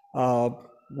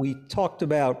 We talked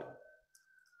about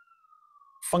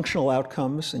functional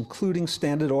outcomes, including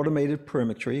standard automated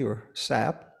perimetry, or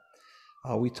SAP.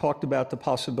 We talked about the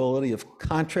possibility of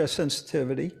contrast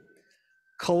sensitivity,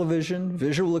 color vision,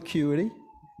 visual acuity.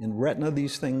 In retina,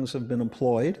 these things have been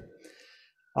employed.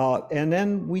 And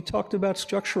then we talked about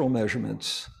structural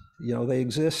measurements. You know, they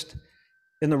exist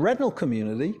in the retinal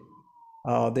community.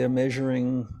 They're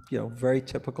measuring, very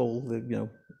typical,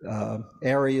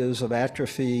 areas of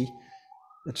atrophy,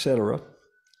 et cetera.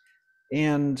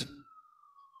 And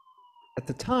at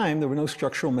the time, there were no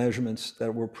structural measurements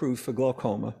that were approved for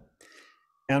glaucoma.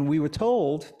 And we were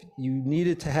told you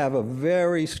needed to have a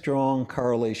very strong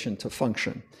correlation to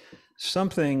function,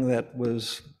 something that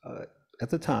was, at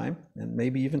the time, and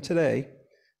maybe even today,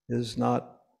 is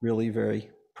not really very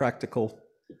practical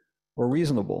or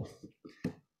reasonable.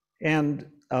 And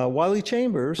Wiley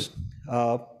Chambers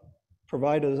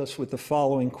provided us with the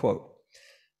following quote: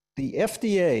 "The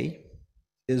FDA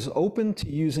is open to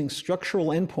using structural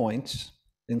endpoints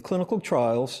in clinical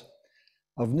trials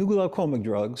of new glaucoma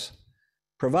drugs,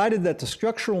 provided that the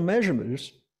structural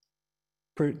measurements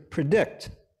predict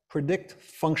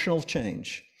functional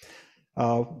change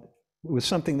with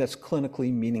something that's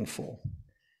clinically meaningful."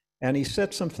 And he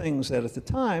said some things that at the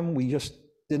time we just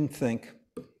didn't think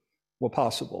were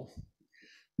possible.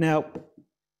 Now,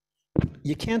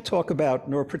 you can't talk about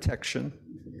neuroprotection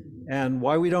and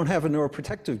why we don't have a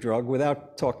neuroprotective drug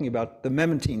without talking about the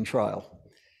memantine trial.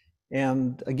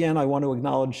 And again, I want to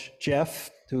acknowledge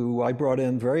Jeff, who I brought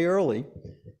in very early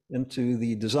into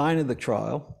the design of the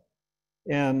trial.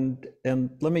 And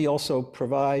let me also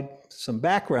provide some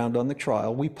background on the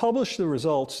trial. We published the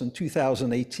results in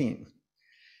 2018.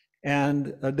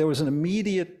 And there was an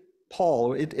immediate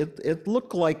poll. It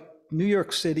looked like New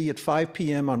York City at 5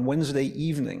 p.m. on Wednesday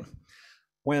evening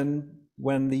when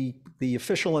the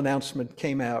official announcement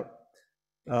came out,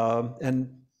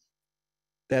 and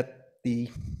that the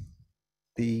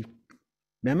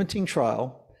memantine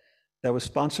trial that was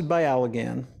sponsored by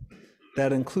Allergan,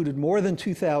 that included more than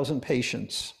 2,000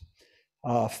 patients,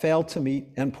 failed to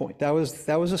meet endpoint. That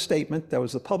was a statement. That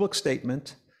was a public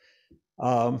statement.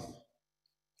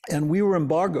 And we were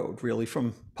embargoed, really,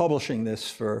 from publishing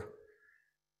this for,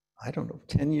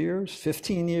 10 years,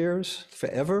 15 years,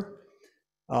 forever.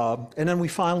 And then we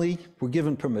finally were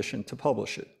given permission to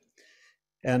publish it.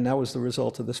 And that was the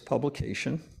result of this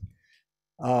publication.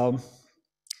 The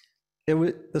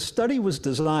study was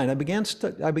designed, I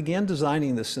began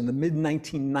designing this in the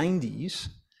mid-1990s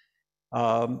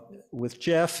with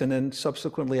Jeff, and then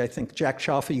subsequently, I think Jack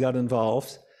Chaffee got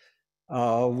involved.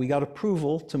 we got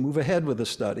approval to move ahead with the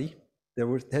study.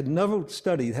 Had no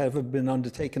study ever been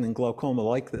undertaken in glaucoma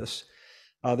like this.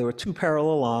 There were 2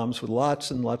 parallel arms with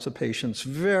lots and lots of patients,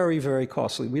 very, very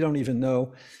costly. We don't even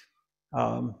know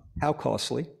how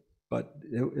costly, but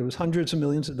it was hundreds of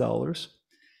millions of dollars.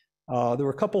 There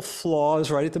were a couple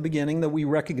flaws right at the beginning that we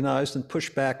recognized and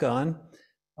pushed back on.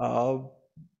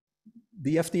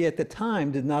 The FDA at the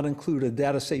time did not include a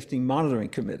data safety monitoring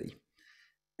committee.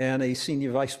 And a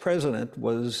senior vice president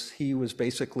was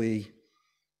basically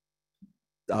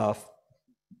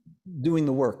doing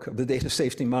the work of the data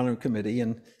safety monitoring committee,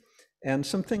 and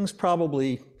some things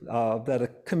probably that a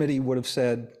committee would have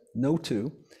said no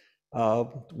to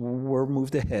were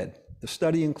moved ahead. The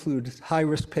study included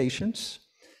high-risk patients.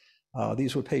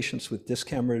 These were patients with disc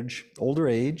hemorrhage, older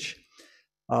age.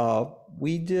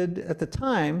 We did at the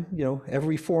time,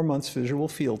 every 4 months visual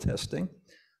field testing,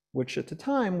 which at the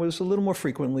time was a little more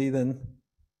frequently than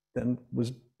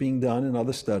was being done in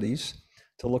other studies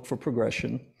to look for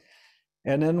progression.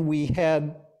 And then we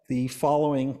had the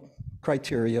following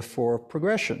criteria for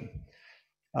progression.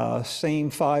 Same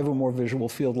 5 or more visual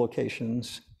field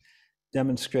locations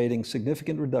demonstrating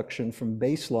significant reduction from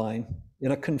baseline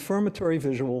in a confirmatory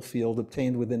visual field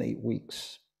obtained within 8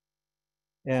 weeks.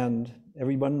 And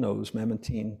everyone knows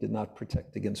memantine did not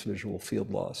protect against visual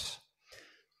field loss.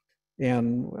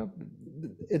 And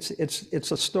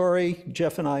it's a story.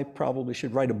 Jeff and I probably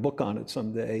should write a book on it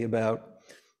someday about,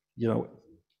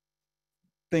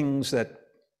 things that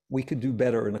we could do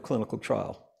better in a clinical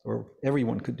trial, or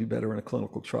everyone could do better in a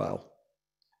clinical trial.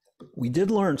 We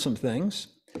did learn some things.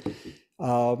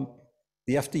 The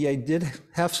FDA did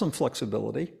have some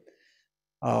flexibility.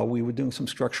 We were doing some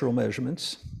structural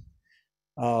measurements.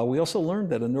 We also learned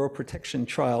that a neuroprotection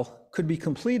trial could be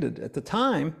completed. At the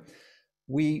time,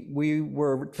 we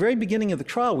were at the very beginning of the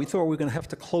trial, we thought we were going to have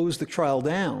to close the trial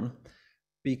down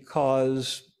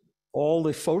because all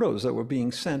the photos that were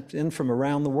being sent in from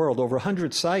around the world, over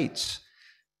 100 sites,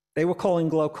 they were calling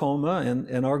glaucoma,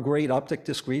 and our great optic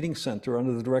disc reading center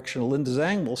under the direction of Linda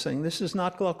Zangwell saying, this is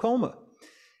not glaucoma.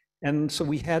 And so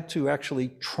we had to actually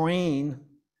train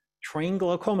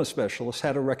glaucoma specialists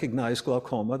how to recognize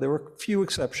glaucoma. There were a few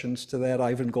exceptions to that.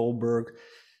 Ivan Goldberg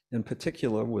in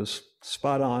particular was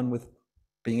spot on with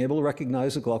being able to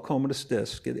recognize a glaucomatous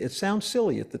disc. It sounds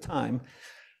silly at the time.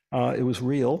 It was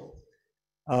real.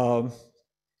 And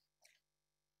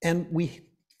we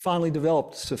finally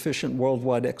developed sufficient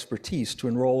worldwide expertise to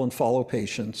enroll and follow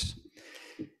patients.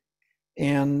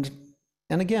 And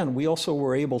again, we also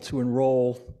were able to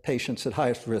enroll patients at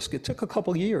highest risk. It took a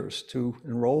couple years to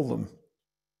enroll them.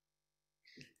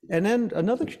 And then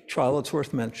another trial that's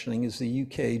worth mentioning is the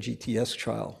UK GTS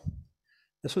trial.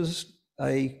 This was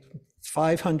a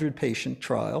 500 patient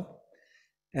trial,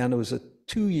 and it was a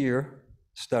 2-year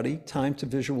study. Time to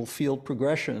visual field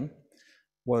progression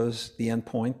was the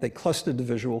endpoint. They clustered the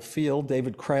visual field.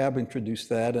 David Crabb introduced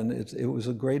that, and it was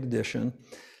a great addition.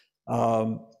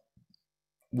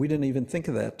 We didn't even think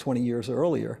of that 20 years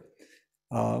earlier.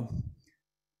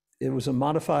 It was a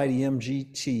modified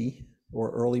EMGT,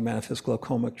 or early manifest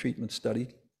glaucoma treatment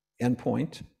study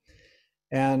endpoint.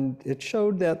 And it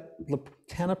showed that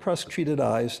latanoprost treated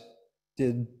eyes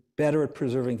did better at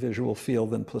preserving visual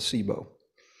field than placebo.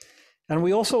 And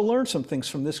we also learned some things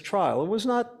from this trial. It was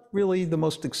not really the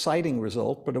most exciting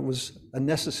result, but it was a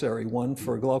necessary one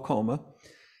for glaucoma.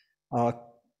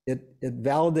 It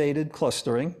validated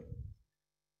clustering.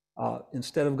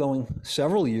 Instead of going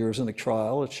several years in a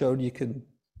trial, it showed you could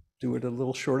do it a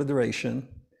little shorter duration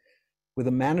with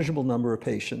a manageable number of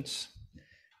patients,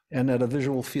 and that a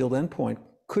visual field endpoint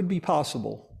could be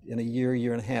possible in a year,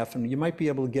 year and a half, and you might be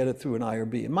able to get it through an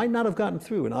IRB. It might not have gotten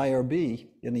through an IRB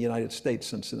in the United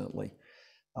States, incidentally,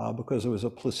 because it was a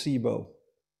placebo,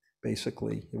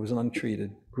 basically. It was an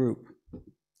untreated group.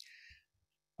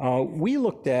 We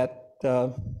looked at,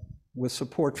 with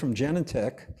support from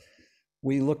Genentech,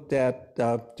 we looked at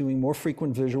doing more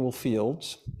frequent visual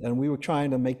fields, and we were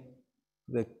trying to make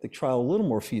the trial a little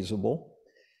more feasible.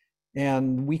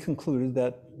 And we concluded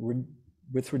that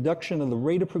with reduction of the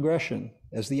rate of progression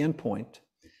as the endpoint,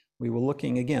 we were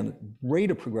looking, again, at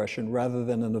rate of progression rather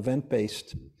than an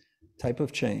event-based type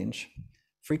of change,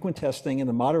 frequent testing and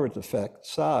a moderate effect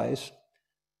size,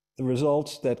 the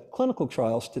results that clinical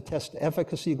trials to test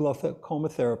efficacy of glaucoma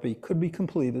therapy could be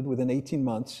completed within 18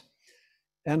 months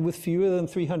and with fewer than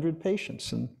 300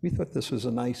 patients. And we thought this was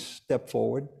a nice step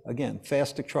forward. Again,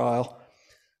 faster trial,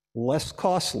 less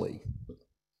costly.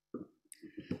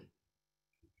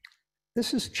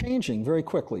 This is changing very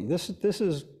quickly. This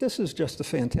is just a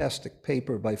fantastic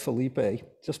paper by Felipe,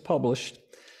 just published.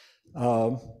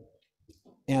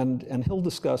 And he'll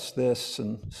discuss this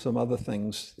and some other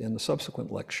things in the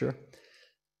subsequent lecture.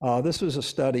 This was a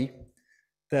study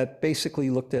that basically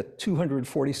looked at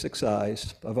 246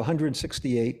 eyes of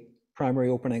 168 primary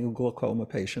open-angle glaucoma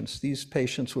patients. These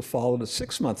patients were followed at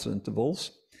 6 months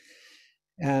intervals.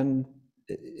 And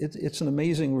it's an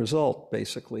amazing result,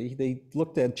 basically. They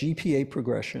looked at GPA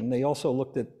progression. They also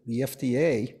looked at the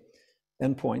FDA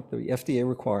endpoint, the FDA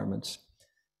requirements.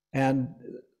 And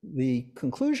the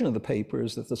conclusion of the paper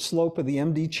is that the slope of the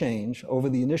MD change over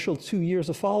the initial 2 years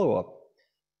of follow-up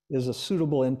is a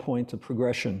suitable endpoint of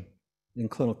progression in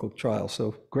clinical trials.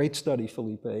 So great study,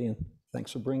 Felipe, and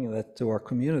thanks for bringing that to our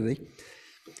community.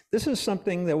 This is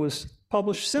something that was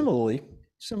published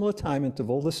similar time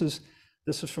interval. This is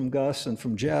from Gus and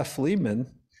from Jeff Liebman,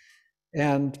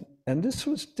 and this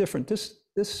was different. This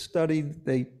study,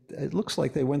 it looks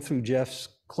like they went through Jeff's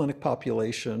clinic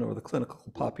population or the clinical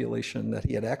population that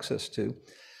he had access to,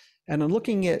 and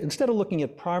instead of looking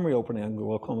at primary open-angle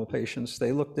glaucoma patients,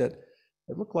 it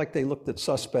looked like they looked at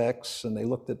suspects and they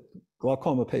looked at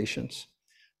glaucoma patients.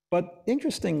 But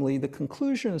interestingly, the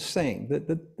conclusion is the same.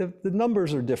 The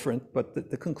numbers are different, but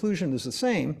the conclusion is the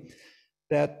same,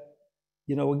 that,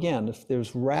 again, if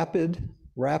there's rapid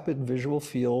visual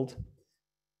field,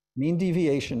 mean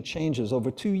deviation changes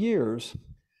over 2 years,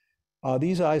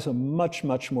 these eyes are much,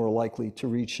 much more likely to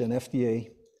reach an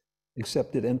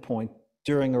FDA-accepted endpoint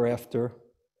during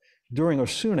or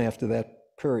soon after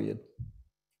that period.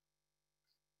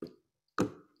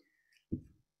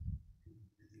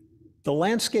 The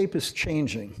landscape is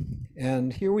changing,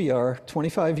 and here we are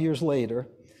 25 years later,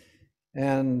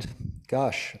 and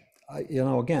gosh,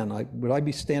 would I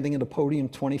be standing at a podium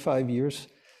 25 years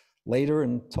later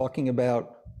and talking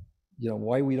about,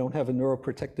 why we don't have a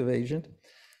neuroprotective agent?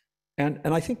 And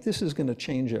I think this is going to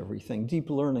change everything.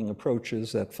 Deep learning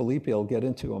approaches that Felipe will get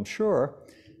into, I'm sure,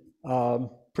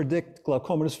 predict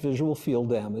glaucomatous visual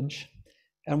field damage,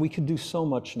 and we can do so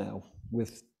much now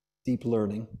with deep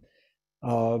learning.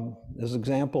 As an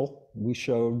example, we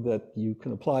showed that you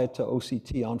can apply it to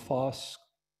OCT on FOS,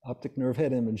 optic nerve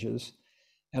head images,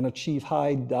 and achieve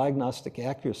high diagnostic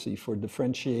accuracy for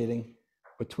differentiating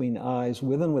between eyes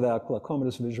with and without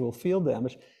glaucomatous visual field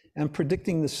damage, and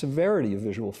predicting the severity of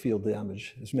visual field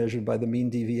damage as measured by the mean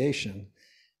deviation.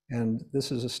 And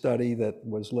this is a study that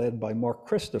was led by Mark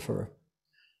Christopher,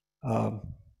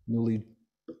 newly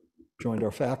joined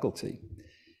our faculty.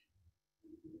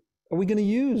 Are we going to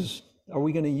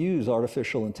use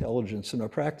artificial intelligence in our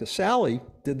practice? Sally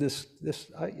did this.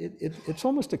 It's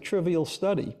almost a trivial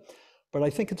study, but I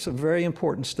think it's a very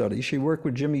important study. She worked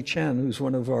with Jimmy Chen, who's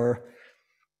one of our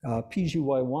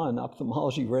PGY1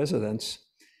 ophthalmology residents,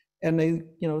 and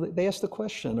they asked the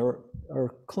question: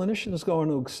 Are clinicians going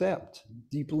to accept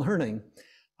deep learning?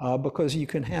 Because you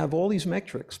can have all these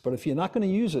metrics, but if you're not going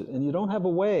to use it and you don't have a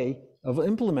way of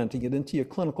implementing it into your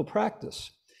clinical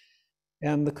practice.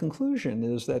 And the conclusion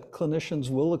is that clinicians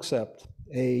will accept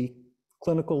a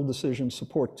clinical decision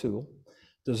support tool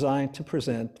designed to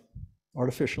present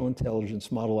artificial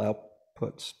intelligence model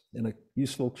outputs in a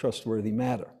useful, trustworthy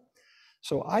manner.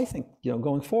 So I think,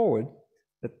 going forward,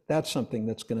 that's something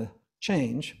that's going to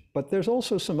change, but there's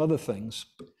also some other things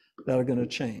that are going to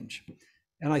change.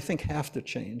 And I think have to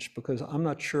change, because I'm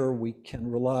not sure we can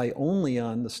rely only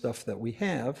on the stuff that we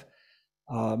have,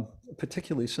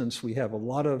 particularly since we have a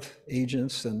lot of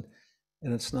agents and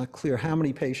it's not clear how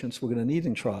many patients we're going to need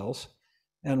in trials.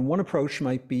 And one approach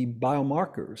might be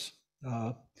biomarkers,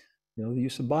 the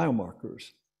use of biomarkers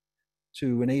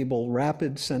to enable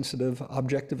rapid, sensitive,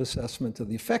 objective assessment of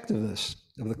the effectiveness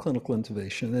of the clinical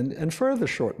intervention and further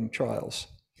shorten trials.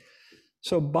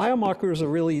 So biomarkers are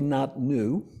really not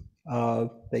new.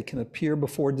 They can appear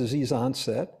before disease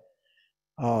onset.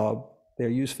 They're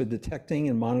used for detecting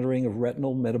and monitoring of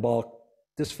retinal metabolic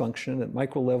dysfunction at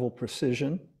micro-level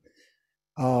precision.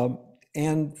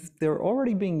 And they're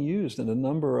already being used in a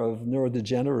number of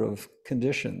neurodegenerative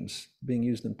conditions, being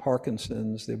used in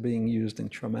Parkinson's, they're being used in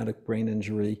traumatic brain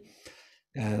injury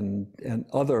and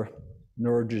other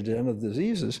neurodegenerative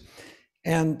diseases.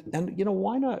 And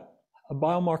why not a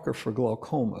biomarker for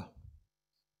glaucoma?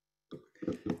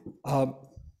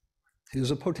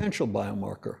 Here's a potential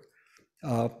biomarker.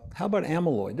 How about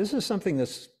amyloid? This is something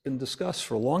that's been discussed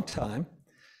for a long time.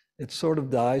 It sort of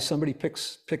dies, somebody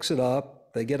picks it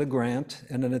up, they get a grant,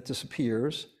 and then it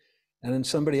disappears. And then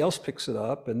somebody else picks it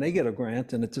up and they get a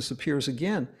grant and it disappears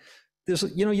again.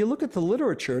 You look at the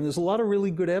literature and there's a lot of really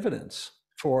good evidence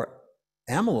for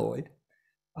amyloid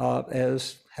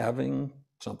as having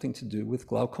something to do with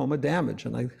glaucoma damage.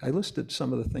 And I listed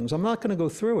some of the things. I'm not going to go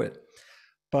through it,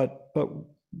 but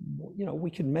we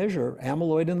can measure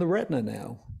amyloid in the retina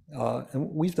now. and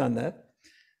we've done that.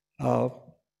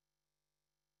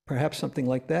 Perhaps something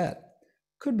like that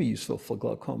could be useful for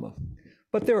glaucoma.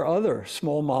 But there are other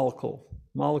small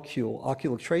molecule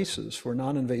ocular traces for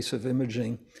non-invasive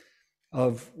imaging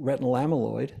of retinal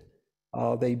amyloid.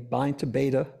 They bind to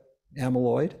beta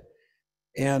amyloid,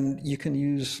 and you can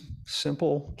use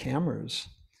simple cameras,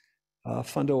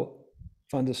 fundus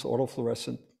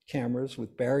autofluorescent cameras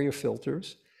with barrier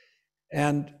filters,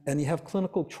 and you have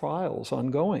clinical trials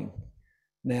ongoing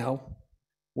now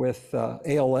with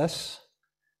ALS,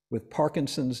 with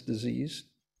Parkinson's disease,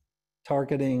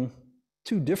 targeting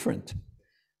two different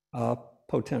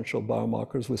potential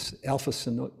biomarkers with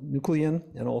alpha-synuclein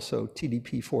and also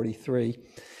TDP43.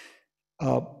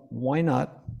 Why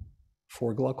not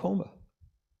for glaucoma?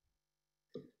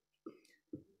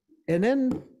 And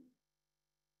then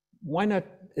why not,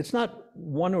 it's not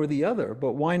one or the other,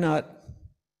 but why not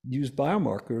use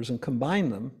biomarkers and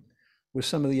combine them with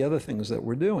some of the other things that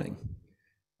we're doing?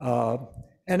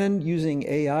 And then using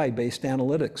AI-based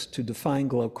analytics to define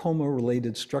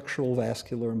glaucoma-related structural,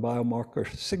 vascular, and biomarker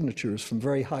signatures from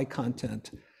very high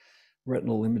content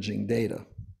retinal imaging data.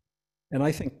 And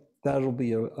I think that'll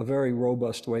be a very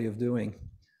robust way of doing,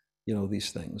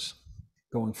 these things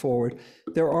going forward.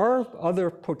 There are other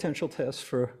potential tests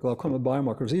for glaucoma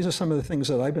biomarkers. These are some of the things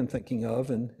that I've been thinking of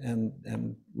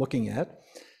and looking at,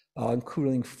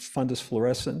 including fundus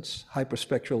fluorescence,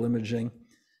 hyperspectral imaging,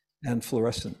 and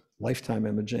fluorescent lifetime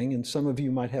imaging. And some of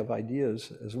you might have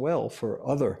ideas as well for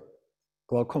other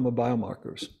glaucoma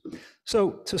biomarkers.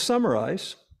 So to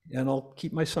summarize, and I'll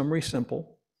keep my summary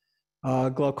simple,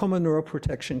 glaucoma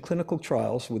neuroprotection clinical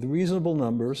trials with reasonable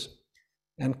numbers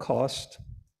and cost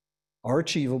are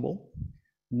achievable.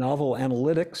 Novel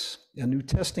analytics and new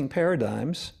testing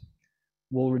paradigms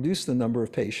will reduce the number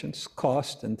of patients,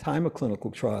 cost, and time of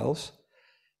clinical trials.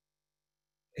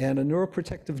 And a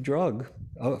neuroprotective drug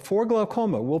for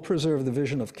glaucoma will preserve the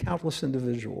vision of countless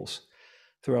individuals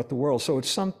throughout the world. So it's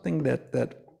something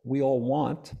that we all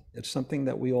want. It's something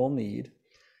that we all need.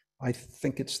 I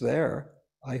think it's there.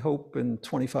 I hope in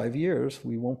 25 years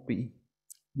we won't be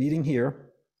meeting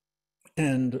here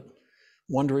and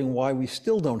wondering why we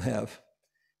still don't have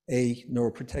a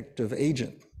neuroprotective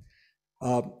agent.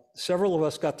 Several of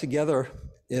us got together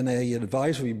in an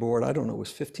advisory board, I don't know, it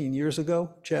was 15 years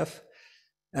ago, Jeff,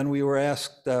 and we were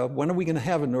asked, when are we going to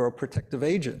have a neuroprotective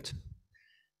agent?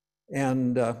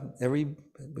 And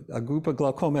a group of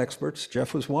glaucoma experts,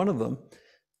 Jeff was one of them,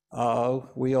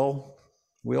 we all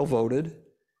voted,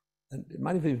 and it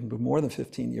might have even been more than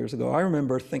 15 years ago. I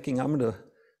remember thinking, I'm going to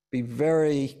be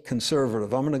very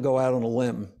conservative. I'm going to go out on a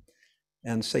limb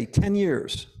and say 10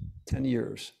 years, 10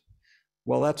 years.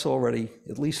 Well, that's already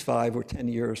at least 5 or 10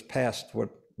 years past what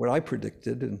I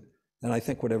predicted, and I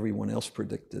think what everyone else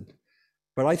predicted.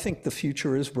 But I think the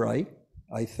future is bright.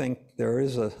 I think there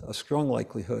is a strong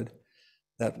likelihood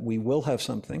that we will have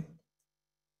something,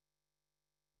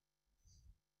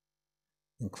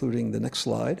 including the next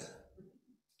slide.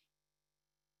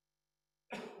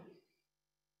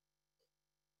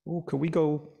 Oh, could we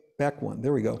go back one?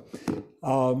 There we go.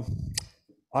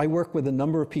 I work with a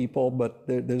number of people, but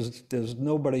there's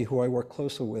nobody who I work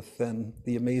closer with than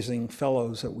the amazing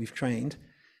fellows that we've trained,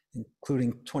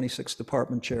 including 26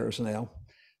 department chairs now,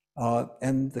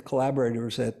 and the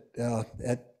collaborators at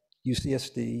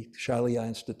UCSD, Shiley Eye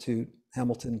Institute,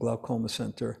 Hamilton Glaucoma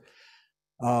Center,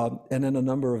 and then a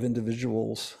number of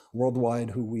individuals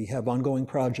worldwide who we have ongoing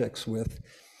projects with,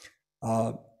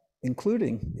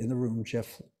 including in the room,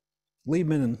 Jeff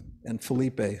Liebman and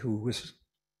Felipe, who was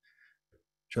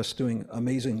just doing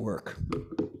amazing work.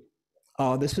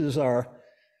 This is our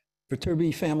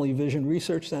Viterbi Family Vision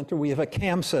Research Center. We have a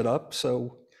cam set up,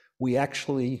 so we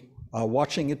actually are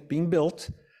watching it being built.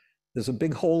 There's a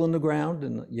big hole in the ground,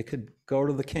 and you could go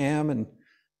to the cam and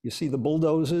you see the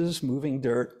bulldozers moving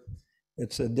dirt.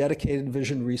 It's a dedicated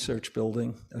vision research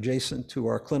building adjacent to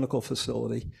our clinical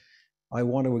facility. I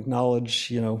want to acknowledge,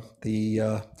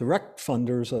 the direct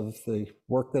funders of the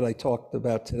work that I talked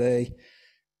about today,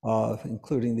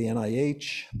 including the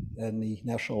NIH and the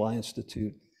National Eye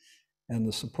Institute, and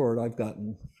the support I've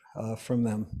gotten from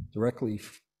them directly.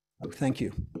 Thank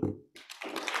you.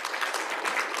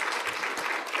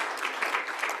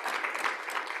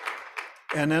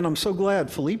 And then I'm so glad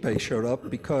Felipe showed up,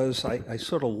 because I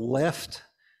sort of left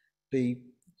the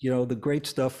great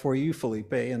stuff for you,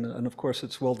 Felipe, and of course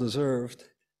it's well-deserved.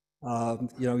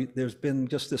 There's been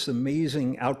just this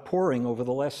amazing outpouring over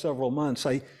the last several months.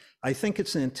 I think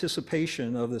it's an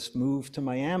anticipation of this move to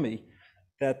Miami,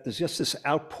 that there's just this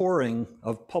outpouring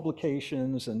of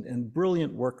publications and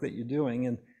brilliant work that you're doing,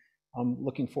 and I'm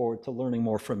looking forward to learning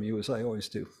more from you, as I always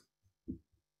do.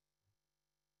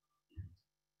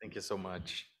 Thank you so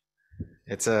much.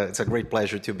 It's a great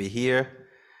pleasure to be here.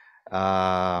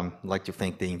 I'd like to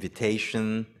thank the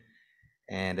invitation.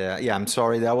 And yeah, I'm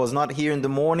sorry that I was not here in the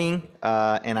morning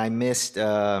and I missed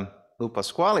Lou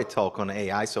Pasquale talk on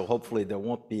AI, so hopefully there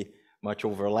won't be much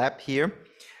overlap here.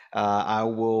 I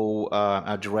will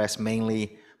address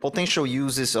mainly potential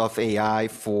uses of AI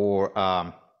for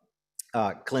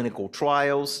clinical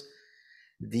trials.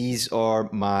 These are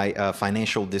my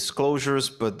financial disclosures,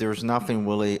 but there's nothing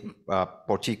really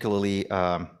particularly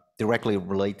directly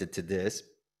related to this.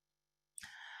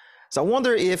 So I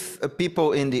wonder if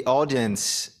people in the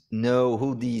audience know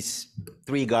who these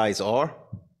three guys are.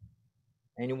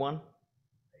 Anyone?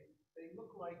 They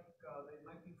look like they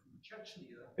might be from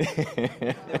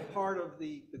Chechnya. They're part of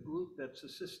the group that's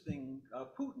assisting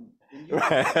Putin in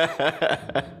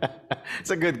Europe. It's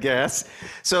a good guess.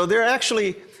 So they're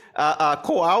actually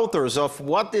co-authors of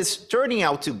what is turning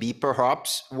out to be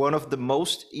perhaps one of the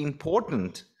most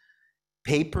important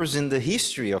papers in the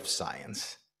history of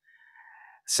science.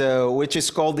 So, which is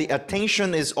called The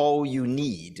Attention is All You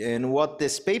Need. And what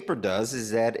this paper does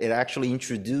is that it actually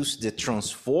introduced the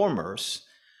transformers,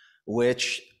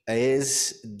 which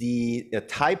is a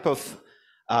type of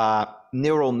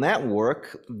neural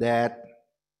network that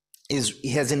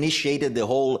has initiated the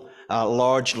whole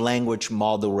large language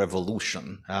model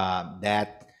revolution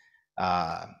that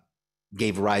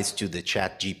gave rise to the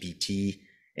ChatGPT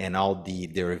and all the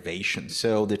derivations.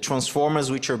 So the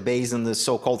transformers, which are based on the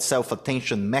so-called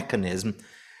self-attention mechanism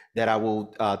that I will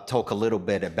talk a little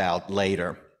bit about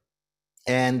later.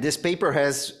 And this paper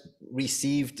has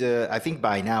received, I think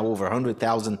by now, over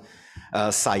 100,000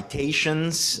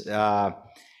 citations.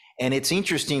 And it's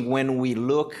interesting when we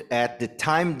look at the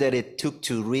time that it took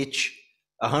to reach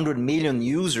 100 million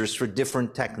users for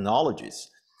different technologies.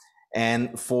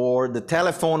 And for the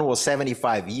telephone was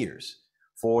 75 years.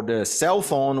 For the cell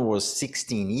phone was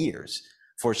 16 years.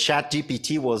 For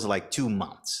ChatGPT was like 2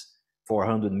 months for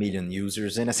 100 million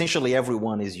users. And essentially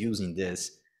everyone is using this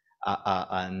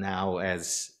now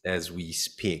as we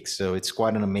speak. So it's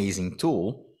quite an amazing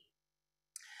tool.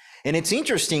 And it's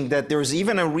interesting that there's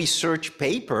even a research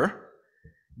paper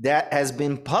that has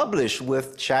been published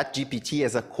with ChatGPT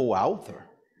as a co-author.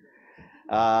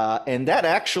 And that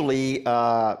actually,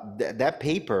 that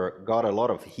paper got a lot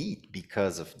of heat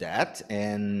because of that.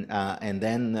 And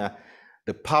then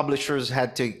the publishers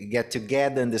had to get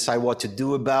together and decide what to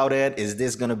do about it. Is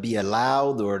this going to be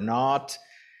allowed or not?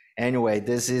 Anyway,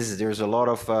 there's a lot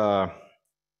of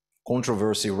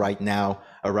controversy right now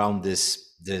around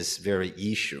this very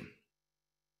issue.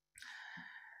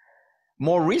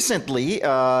 More recently,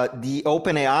 the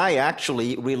OpenAI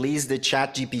actually released the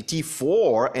ChatGPT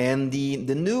 4, and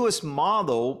the newest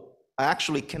model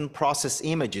actually can process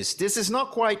images. This is not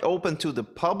quite open to the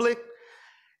public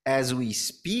as we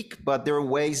speak, but there are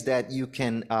ways that you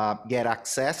can get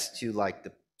access to like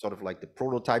the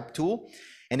prototype tool.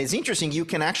 And it's interesting, you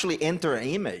can actually enter an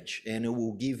image and it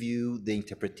will give you the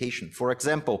interpretation. For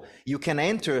example, you can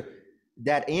enter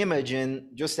that image and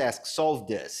just ask, solve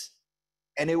this.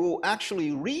 And it will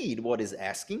actually read what is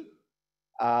asking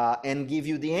and give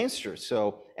you the answer.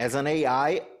 So as an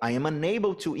AI, I am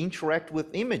unable to interact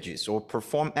with images or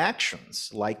perform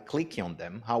actions like clicking on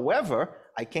them. However,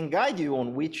 I can guide you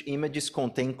on which images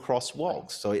contain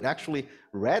crosswalks. So it actually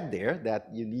read there that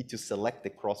you need to select the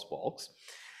crosswalks.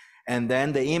 And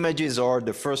then the images are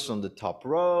the first on the top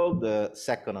row, the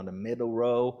second on the middle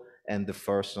row, and the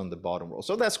first on the bottom row.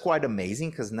 So that's quite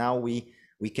amazing because now we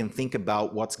can think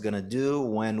about what's going to do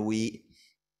when we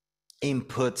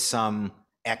input some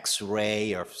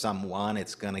X-ray or someone.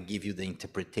 It's going to give you the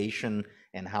interpretation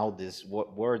and how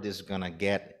what word is going to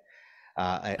get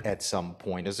at some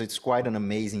point. It's quite an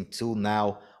amazing tool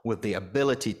now with the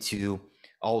ability to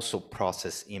also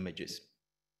process images.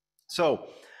 So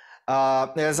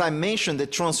as I mentioned, the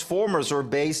transformers are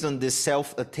based on this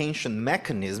self-attention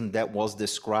mechanism that was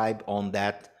described on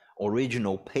that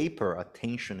original paper,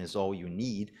 Attention is All You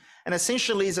Need. And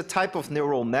essentially is a type of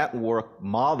neural network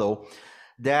model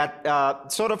that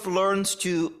sort of learns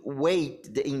to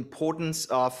weight the importance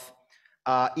of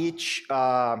each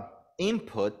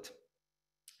input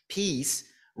piece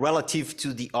relative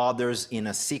to the others in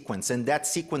a sequence. And that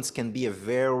sequence can be a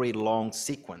very long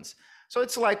sequence. So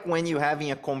it's like when you're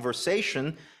having a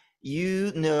conversation,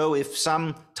 you know if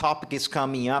some topic is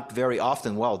coming up very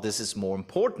often, well, this is more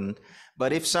important.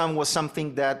 But if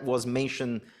something that was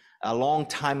mentioned a long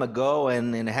time ago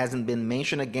and it hasn't been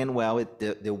mentioned again, well,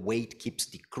 the weight keeps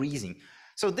decreasing.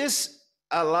 So this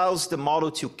allows the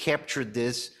model to capture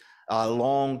this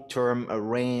long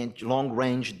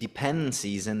range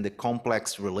dependencies and the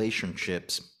complex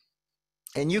relationships.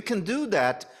 And you can do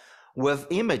that with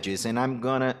images, and I'm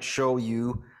gonna show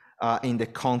you in the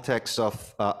context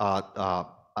of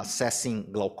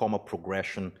assessing glaucoma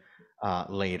progression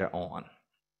later on.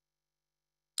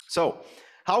 So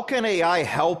how can AI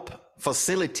help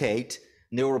facilitate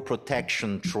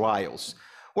neuroprotection trials?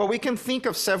 Well, we can think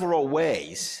of several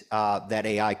ways that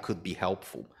AI could be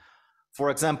helpful. For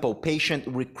example, patient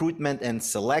recruitment and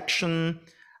selection,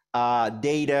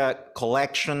 data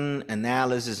collection,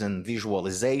 analysis and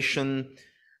visualization,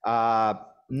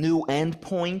 new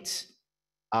endpoints,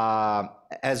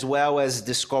 as well as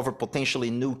discover potentially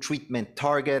new treatment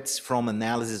targets from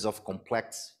analysis of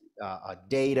complex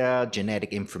data,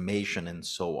 genetic information, and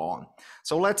so on.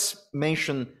 So let's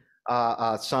mention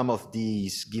some of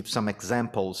these, give some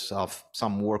examples of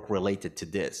some work related to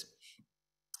this.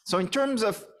 So in terms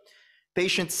of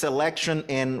patient selection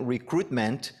and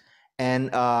recruitment,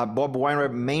 and Bob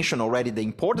Weinreb mentioned already the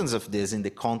importance of this in the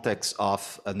context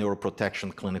of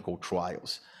neuroprotection clinical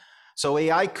trials. So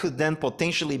AI could then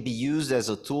potentially be used as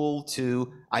a tool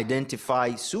to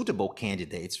identify suitable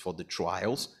candidates for the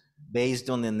trials based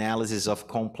on the analysis of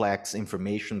complex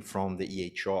information from the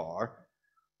EHR,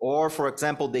 or for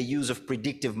example, the use of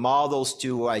predictive models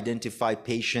to identify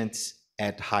patients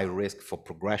at high risk for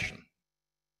progression.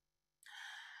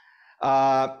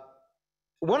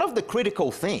 One of the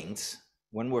critical things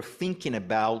when we're thinking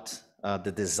about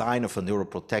the design of a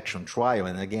neuroprotection trial,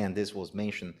 and again, this was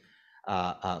mentioned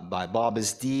by Bob,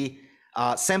 is the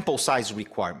sample size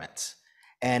requirements.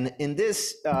 And in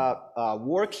this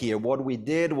work here, what we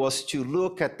did was to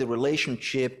look at the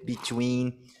relationship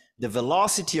between the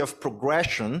velocity of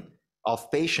progression of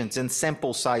patients and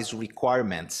sample size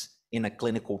requirements in a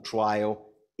clinical trial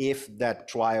if that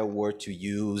trial were to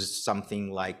use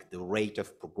something like the rate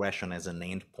of progression as an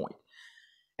endpoint.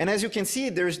 And as you can see,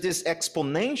 there's this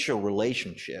exponential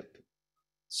relationship,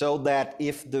 so that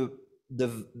if the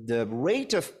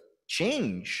rate of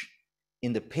change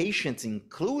in the patients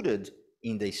included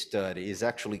in the study is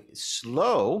actually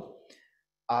slow,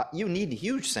 you need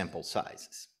huge sample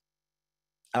sizes.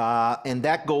 And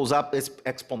that goes up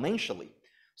exponentially.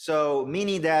 So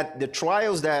meaning that the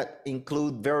trials that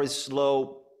include very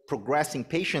slow progressing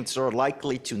patients are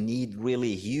likely to need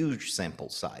really huge sample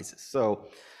sizes.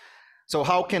 So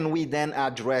how can we then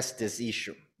address this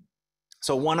issue?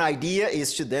 So one idea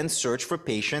is to then search for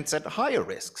patients at higher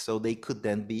risk, so they could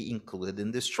then be included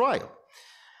in this trial.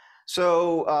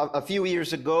 So a few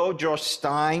years ago, Josh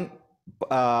Stein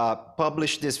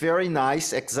published this very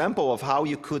nice example of how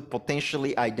you could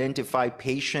potentially identify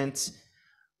patients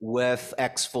with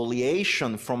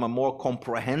exfoliation from a more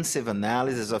comprehensive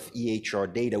analysis of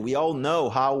EHR data. We all know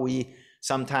how we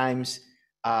sometimes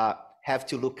have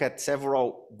to look at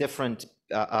several different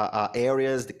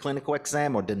areas, the clinical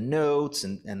exam or the notes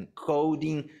and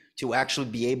coding to actually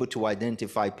be able to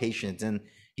identify patients. And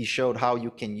he showed how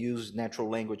you can use natural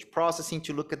language processing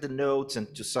to look at the notes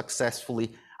and to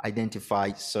successfully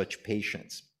identify such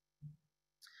patients.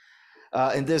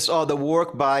 And this other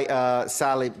work by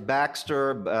Sally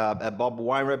Baxter, Bob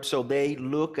Weinreb, so they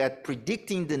look at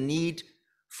predicting the need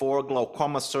for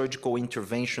glaucoma surgical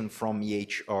intervention from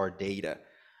EHR data.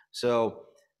 So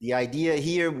the idea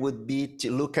here would be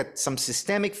to look at some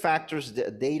systemic factors, the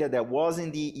data that was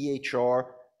in the EHR,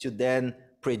 to then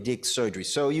predict surgery.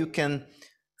 So you can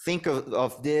think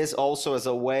of this also as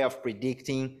a way of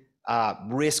predicting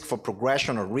risk for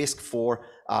progression or risk for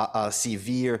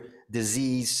severe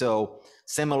disease. So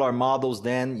similar models,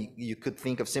 then you could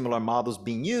think of similar models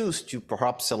being used to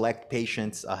perhaps select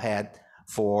patients ahead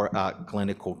for a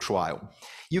clinical trial.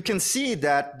 You can see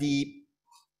that the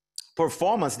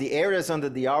performance, the areas under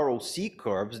the ROC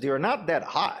curves, they are not that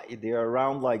high. They're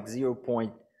around like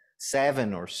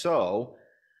 0.7 or so,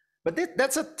 but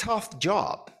that's a tough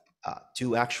job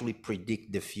to actually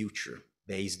predict the future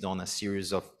based on a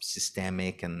series of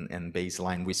systemic and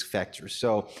baseline risk factors.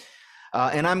 So,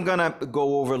 and I'm gonna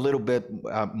go over a little bit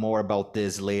more about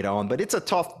this later on, but it's a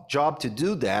tough job to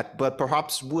do that, but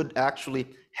perhaps would actually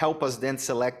help us then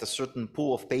select a certain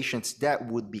pool of patients that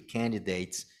would be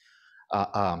candidates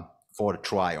for the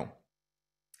trial.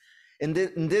 In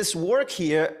this work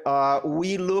here,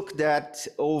 we looked at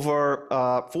over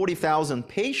 40,000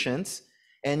 patients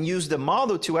and used the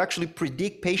model to actually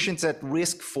predict patients at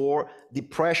risk for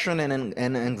depression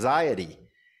and anxiety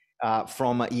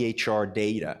from EHR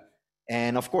data.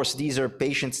 And of course, these are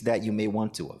patients that you may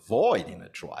want to avoid in a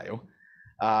trial,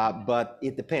 but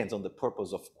it depends on the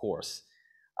purpose, of course.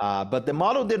 But the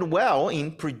model did well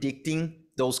in predicting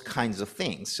those kinds of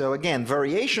things. So again,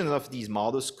 variations of these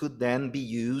models could then be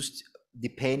used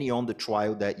depending on the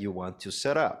trial that you want to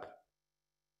set up.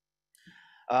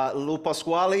 Lou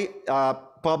Pasquale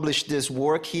published this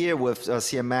work here with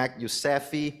Siamak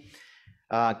Yousefi,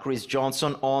 Chris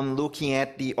Johnson, on looking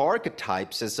at the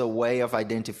archetypes as a way of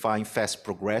identifying fast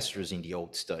progressors in the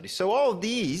old study. So all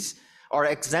these are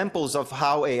examples of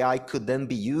how AI could then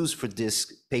be used for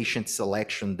this patient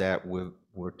selection that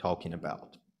we're talking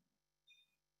about.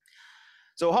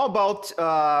 So how about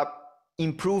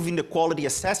improving the quality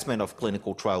assessment of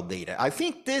clinical trial data? I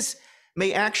think this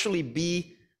may actually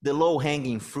be the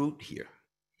low-hanging fruit here,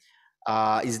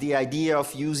 is the idea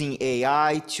of using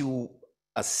AI to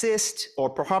assist or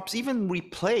perhaps even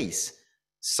replace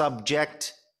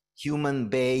subject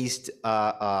human-based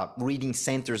reading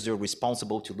centers that are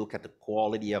responsible to look at the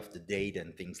quality of the data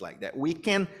and things like that. We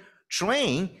can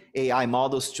train AI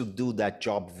models to do that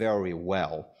job very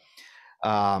well.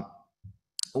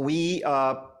 We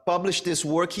published this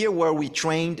work here where we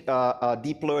trained a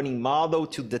deep learning model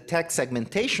to detect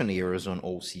segmentation errors on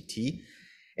OCT,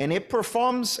 and it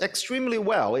performs extremely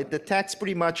well. It detects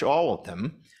pretty much all of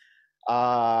them.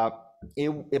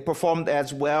 It performed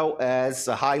as well as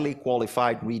a highly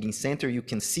qualified reading center. You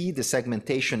can see the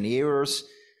segmentation errors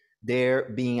there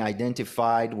being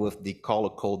identified with the color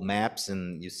code maps,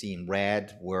 and you see in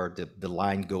red where the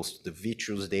line goes to the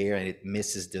vitreous there and it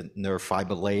misses the nerve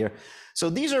fiber layer.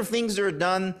 So these are things that are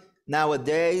done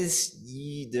nowadays.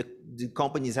 The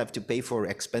companies have to pay for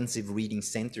expensive reading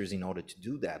centers in order to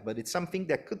do that, but it's something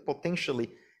that could potentially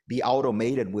be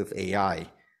automated with AI,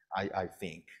 I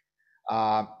think.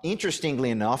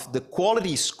 Interestingly enough, the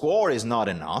quality score is not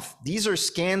enough. These are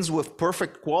scans with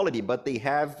perfect quality, but they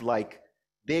have like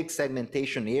big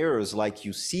segmentation errors like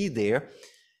you see there,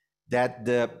 that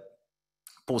the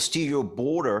posterior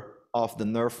border of the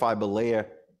nerve fiber layer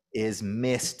is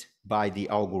missed by the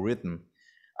algorithm.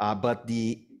 But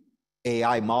the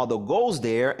AI model goes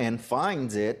there and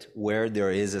finds it where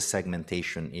there is a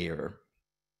segmentation error.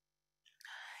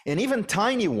 And even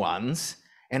tiny ones,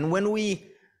 and when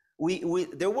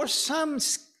there was some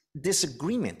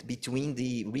disagreement between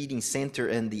the reading center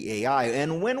and the AI.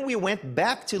 And when we went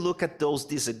back to look at those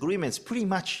disagreements, pretty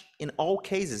much in all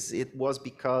cases, it was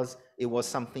because it was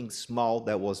something small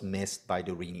that was missed by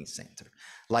the reading center,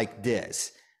 like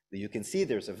this. You can see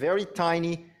there's a very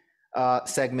tiny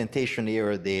segmentation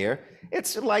error there.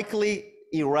 It's likely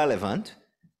irrelevant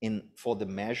for the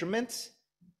measurements,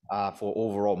 for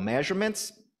overall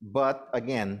measurements, but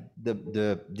again,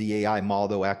 the AI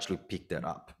model actually picked that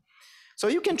up. So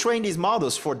you can train these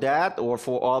models for that or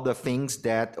for other things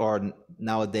that are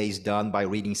nowadays done by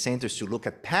reading centers to look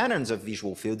at patterns of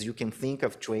visual fields. You can think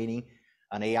of training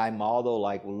an AI model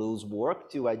like Lou's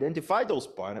work to identify those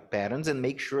patterns and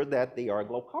make sure that they are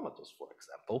glaucomatous, for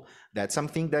example. That's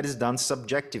something that is done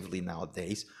subjectively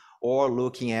nowadays, or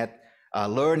looking at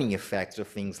learning effects or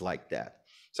things like that.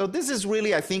 So this is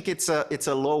really, I think it's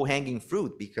a low-hanging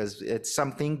fruit because it's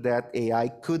something that AI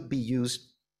could be used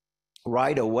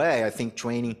right away. I think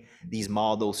training these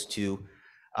models to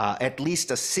at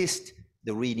least assist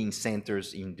the reading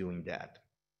centers in doing that.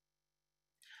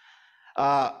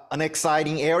 An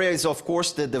exciting area is, of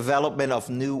course, the development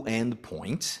of new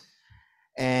endpoints.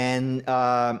 And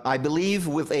I believe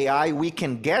with AI, we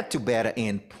can get to better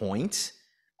endpoints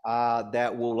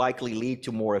that will likely lead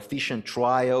to more efficient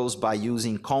trials by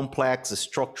using complex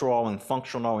structural and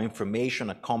functional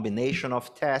information, a combination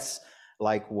of tests,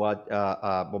 like what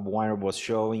Bob Weinreb was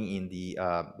showing in the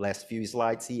last few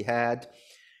slides he had.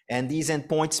 And these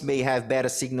endpoints may have better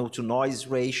signal-to-noise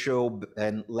ratio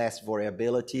and less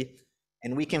variability.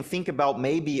 And we can think about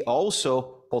maybe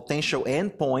also potential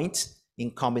endpoints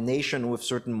in combination with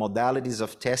certain modalities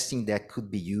of testing that could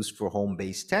be used for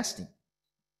home-based testing.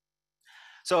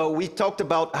 So we talked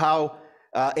about how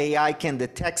AI can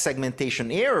detect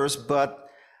segmentation errors, but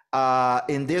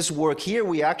in this work here,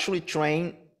 we actually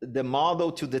train the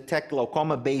model to detect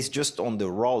glaucoma based just on the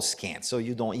raw scan. So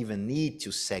you don't even need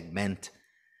to segment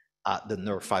the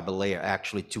nerve fiber layer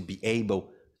actually to be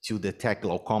able to detect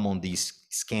glaucoma on these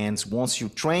scans. Once you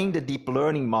train the deep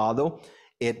learning model,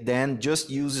 it then just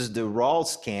uses the raw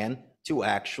scan to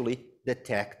actually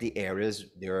detect the areas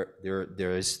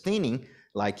there is thinning,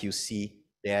 like you see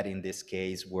that in this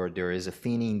case where there is a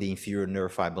thinning in the inferior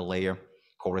nerve fiber layer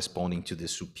corresponding to the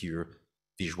superior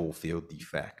visual field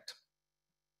defect.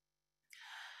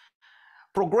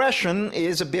 Progression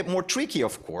is a bit more tricky,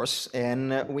 of course,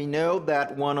 and we know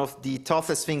that one of the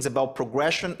toughest things about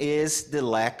progression is the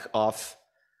lack of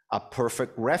a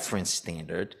perfect reference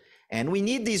standard, and we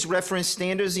need these reference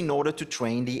standards in order to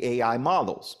train the AI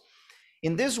models.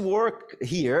 In this work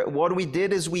here, what we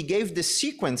did is we gave the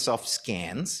sequence of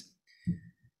scans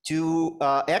to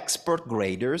expert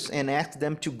graders and asked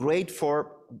them to grade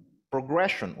for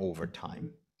progression over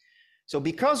time. So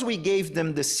because we gave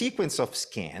them the sequence of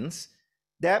scans,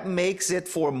 that makes it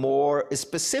for more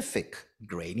specific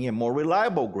grading and more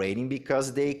reliable grading,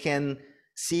 because they can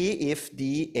see if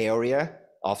the area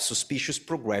of suspicious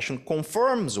progression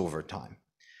confirms over time.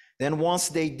 Then once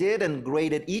they did and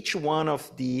graded each one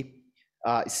of the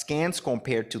scans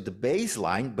compared to the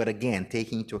baseline, but again,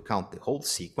 taking into account the whole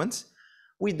sequence,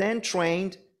 we then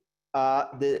trained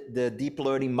the deep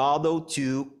learning model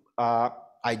to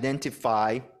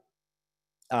identify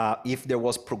if there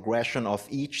was progression of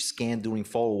each scan during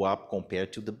follow-up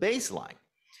compared to the baseline.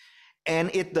 And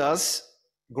it does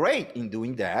great in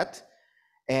doing that.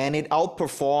 And it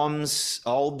outperforms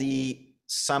all the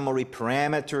summary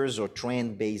parameters or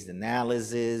trend-based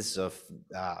analysis of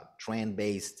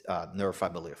trend-based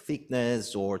neurofibrillary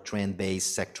thickness or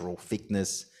trend-based sectoral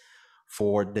thickness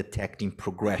for detecting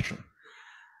progression.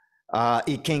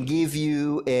 It can give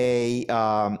you a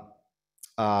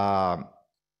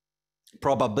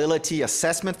probability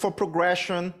assessment for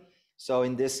progression. So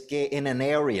in this case, in an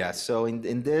area, so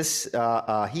in this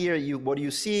here, what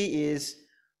you see is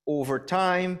over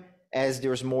time, as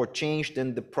there's more change,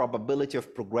 then the probability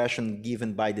of progression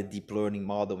given by the deep learning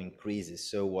model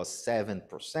increases. So it was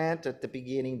 7% at the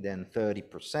beginning, then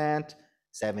 30%,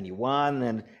 71,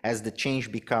 and as the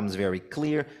change becomes very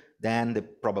clear, then the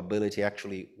probability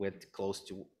actually went close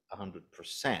to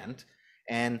 100%.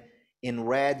 And in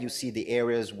red, you see the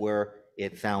areas where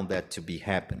it found that to be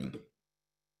happening.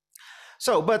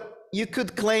 So, but you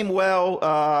could claim, well,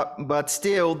 but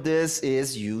still this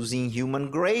is using human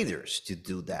graders to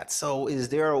do that. So is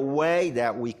there a way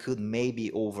that we could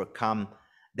maybe overcome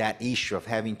that issue of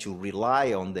having to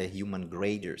rely on the human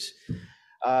graders?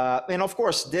 And of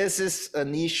course, this is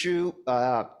an issue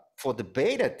for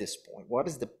debate at this point. What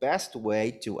is the best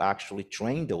way to actually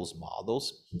train those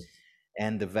models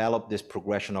and develop this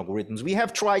progression algorithms? We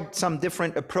have tried some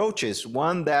different approaches.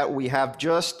 One that we have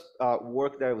just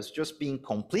work that was just being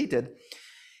completed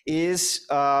is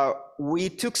we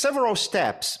took several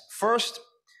steps. First,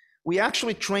 we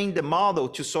actually trained the model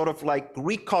to sort of like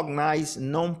recognize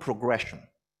non-progression.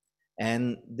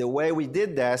 And the way we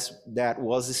did that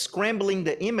was scrambling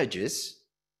the images.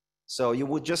 So you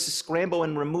would just scramble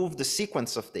and remove the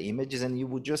sequence of the images, and you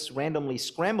would just randomly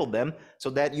scramble them so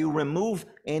that you remove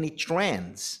any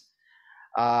trends.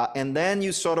 And then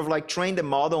you sort of like train the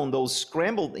model on those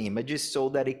scrambled images so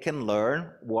that it can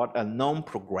learn what a known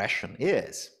progression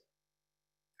is.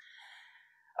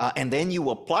 And then you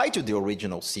apply to the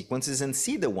original sequences and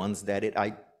see the ones that it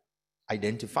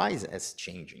identifies as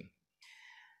changing.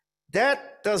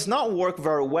 That does not work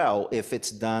very well if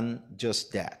it's done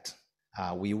just that.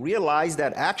 We realize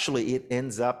that actually it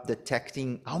ends up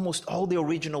detecting almost all the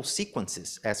original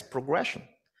sequences as progression.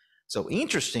 So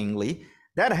interestingly,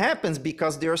 that happens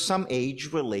because there are some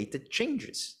age-related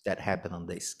changes that happen on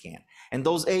the scan. And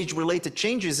those age-related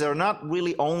changes are not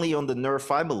really only on the nerve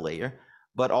fiber layer,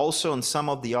 but also on some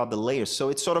of the other layers. So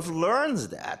it sort of learns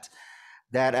that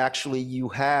actually you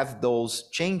have those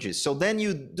changes. So then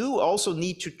you do also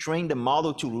need to train the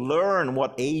model to learn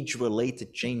what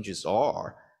age-related changes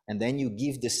are. And then you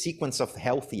give the sequence of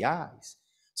healthy eyes.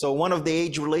 So one of the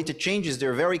age-related changes,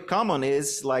 they're very common,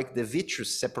 is like the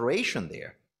vitreous separation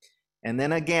there. And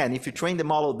then again, if you train the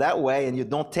model that way and you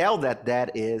don't tell that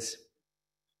that is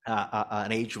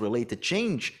an age-related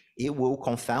change, it will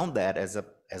confound that as a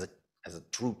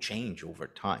true change over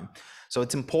time. So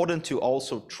it's important to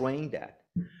also train that.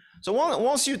 So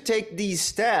once you take these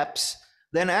steps,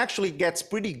 then actually it gets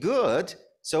pretty good.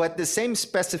 So at the same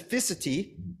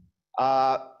specificity,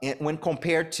 when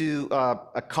compared to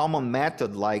a common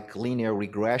method like linear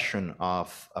regression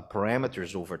of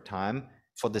parameters over time,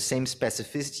 for the same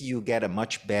specificity, you get a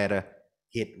much better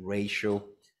hit ratio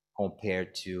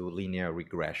compared to linear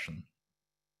regression.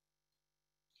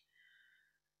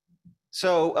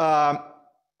 So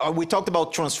we talked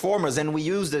about transformers, and we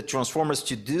use the transformers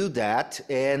to do that.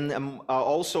 And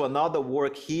also another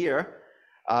work here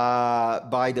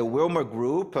by the Wilmer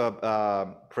group,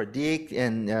 Predict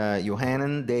and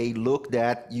Johanan, they looked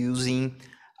at using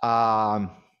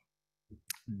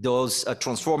those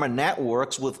transformer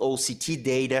networks with OCT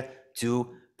data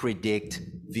to predict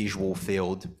visual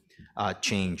field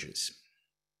changes.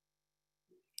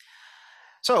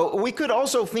 So we could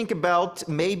also think about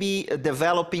maybe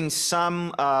developing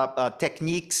some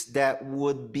techniques that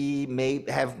would be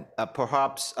have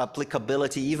perhaps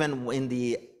applicability even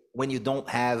when you don't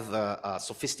have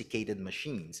sophisticated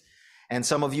machines. And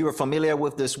some of you are familiar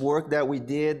with this work that we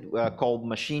did called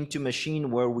machine to machine,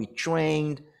 where we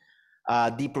trained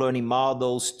deep learning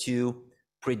models to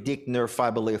predict nerve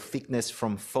fiber layer thickness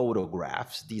from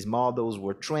photographs. These models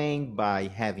were trained by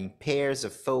having pairs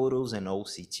of photos and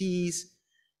OCTs,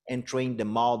 and trained the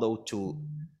model to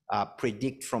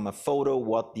predict from a photo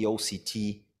what the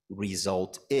OCT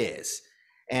result is.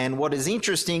 And what is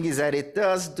interesting is that it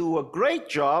does do a great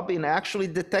job in actually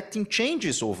detecting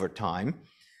changes over time.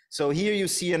 So here you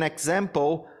see an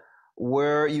example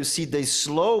where you see the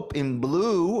slope in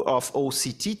blue of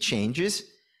OCT changes,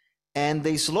 and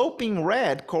the slope in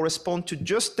red correspond to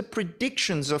just the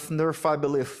predictions of nerve fiber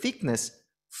layer thickness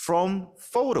from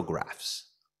photographs,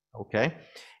 okay?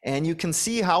 And you can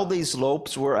see how the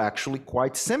slopes were actually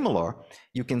quite similar.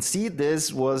 You can see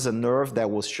this was a nerve that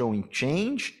was showing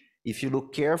change. If you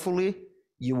look carefully,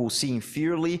 you will see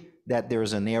inferiorly that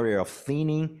there's an area of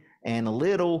thinning and a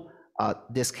little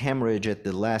disc hemorrhage at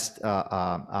the last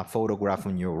photograph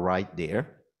on your right there.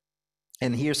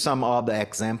 And here's some other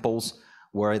examples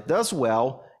where it does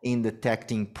well in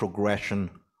detecting progression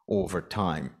over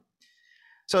time.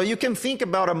 So you can think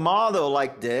about a model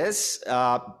like this,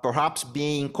 perhaps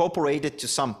being incorporated to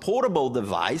some portable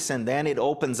device, and then it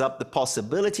opens up the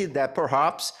possibility that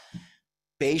perhaps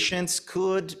patients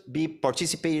could be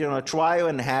participating in a trial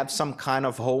and have some kind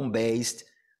of home-based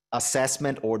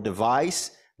assessment or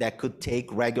device that could take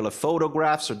regular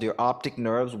photographs of their optic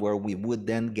nerves, where we would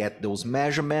then get those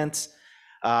measurements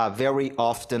very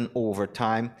often over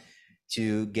time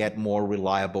to get more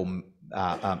reliable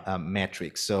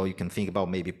metrics. So you can think about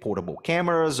maybe portable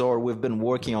cameras, or we've been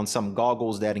working on some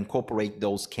goggles that incorporate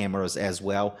those cameras as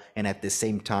well, and at the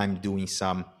same time doing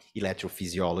some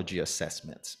electrophysiology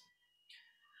assessments.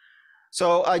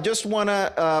 So I just want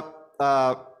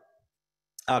to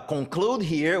conclude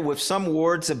here with some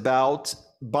words about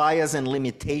bias and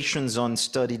limitations on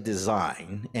study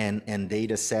design and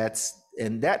data sets,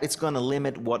 and that it's going to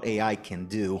limit what AI can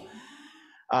do.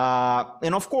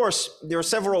 And of course, there are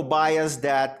several biases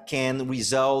that can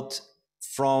result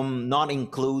from not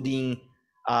including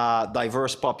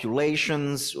diverse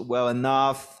populations well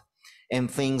enough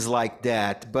and things like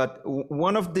that. But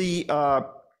one of the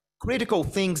critical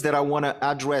things that I want to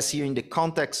address here in the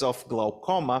context of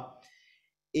glaucoma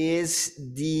is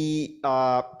the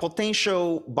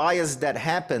potential bias that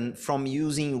happen from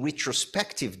using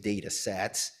retrospective data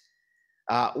sets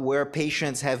where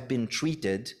patients have been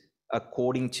treated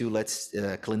according to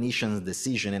clinician's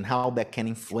decision, and how that can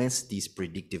influence these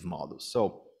predictive models.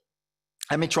 So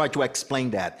let me try to explain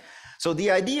that. So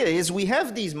the idea is we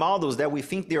have these models that we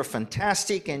think they're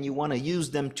fantastic, and you want to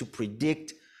use them to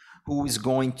predict who is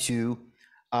going to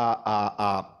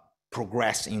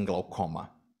progress in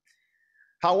glaucoma.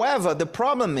 However, the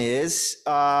problem is,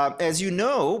 as you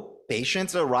know,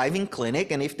 patients arrive in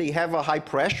clinic, and if they have a high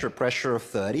pressure of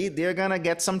 30, they're gonna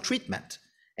get some treatment.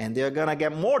 And they're gonna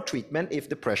get more treatment if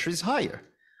the pressure is higher,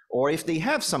 or if they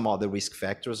have some other risk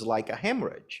factors like a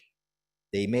hemorrhage.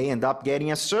 They may end up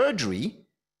getting a surgery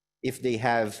if they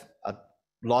have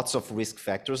lots of risk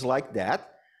factors like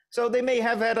that. So they may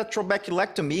have had a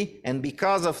trabeculectomy, and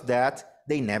because of that,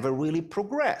 they never really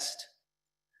progressed.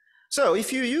 So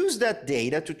if you use that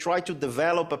data to try to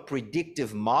develop a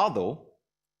predictive model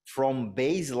from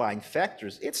baseline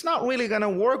factors, it's not really gonna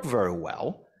work very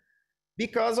well,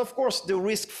 because of course the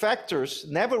risk factors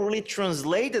never really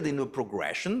translated into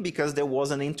progression, because there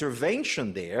was an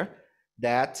intervention there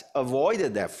that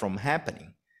avoided that from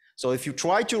happening. So if you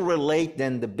try to relate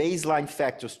then the baseline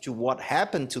factors to what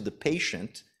happened to the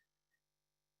patient,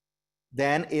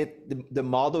 then the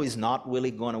model is not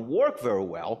really going to work very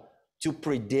well to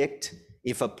predict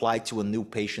if applied to a new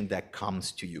patient that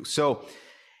comes to you. So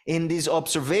in these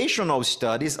observational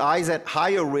studies, eyes at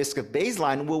higher risk at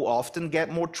baseline will often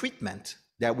get more treatment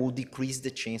that will decrease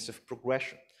the chance of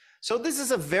progression. So this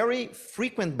is a very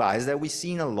frequent bias that we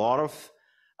see in a lot of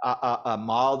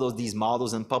models, these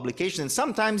models and publications. And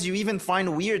sometimes you even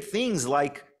find weird things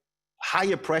like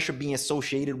higher pressure being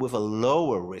associated with a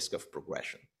lower risk of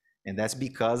progression. And that's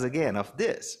because, again, of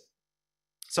this.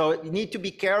 So you need to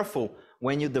be careful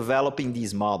when you're developing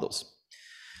these models.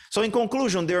 So in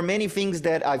conclusion, there are many things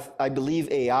that I believe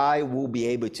AI will be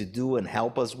able to do and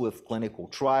help us with clinical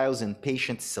trials and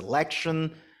patient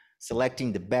selection,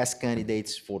 selecting the best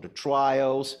candidates for the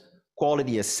trials,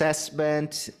 quality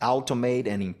assessment, automate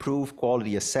and improve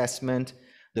quality assessment,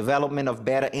 development of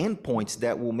better endpoints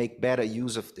that will make better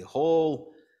use of the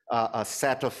whole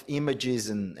set of images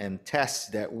and tests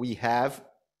that we have,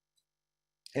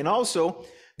 and also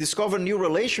discover new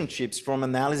relationships from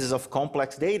analysis of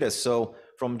complex data. So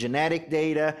from genetic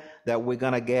data that we're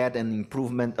gonna get an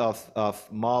improvement of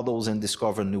models and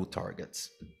discover new targets.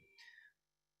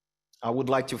 I would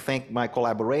like to thank my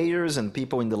collaborators and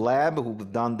people in the lab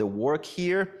who've done the work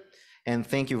here. And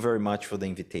thank you very much for the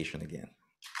invitation again.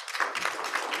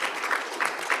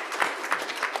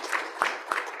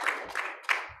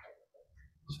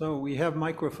 So we have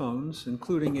microphones,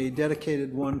 including a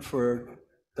dedicated one for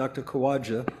Dr.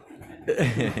 Kawaja.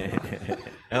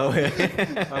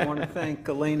 I want to thank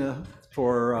Elena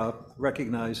for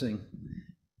recognizing.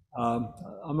 I'm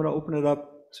going to open it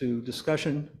up to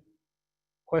discussion,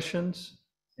 questions.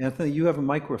 Anthony, you have a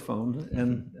microphone,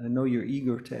 and I know you're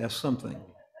eager to ask something.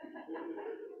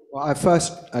 Well, I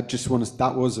just want to,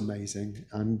 that was amazing.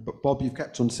 And Bob, you've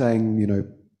kept on saying, you know,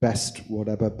 best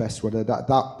whatever.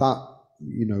 That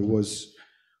you know, was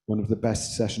one of the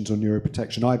best sessions on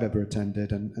neuroprotection I've ever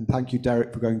attended. And thank you,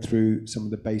 Derek, for going through some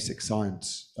of the basic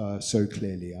science so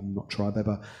clearly. I'm not sure I've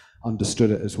ever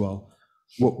understood it as well.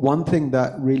 One thing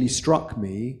that really struck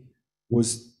me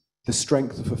was the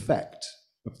strength of effect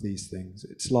of these things.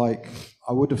 It's like,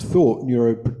 I would have thought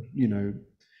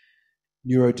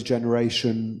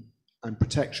neurodegeneration and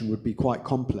protection would be quite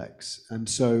complex. And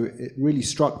so it really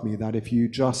struck me that if you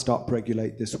just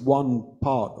upregulate this one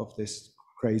part of this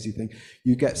crazy thing,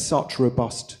 you get such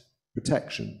robust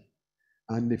protection.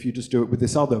 And if you just do it with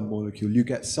this other molecule, you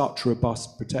get such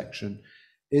robust protection.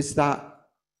 Did that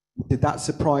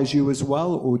surprise you as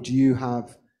well? Or do you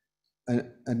have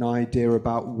an idea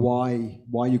about why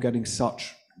you're getting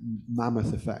such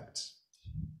mammoth effects?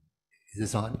 Is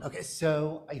this on? Okay,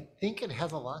 so I think it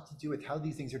has a lot to do with how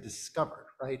these things are discovered,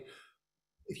 right?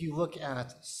 If you look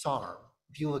at SARM,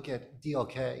 if you look at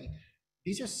DLK,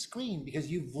 these are screened because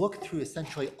you've looked through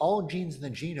essentially all genes in the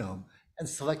genome and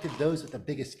selected those with the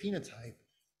biggest phenotype.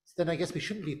 So then I guess we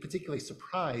shouldn't be particularly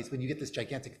surprised when you get this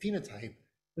gigantic phenotype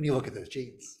when you look at those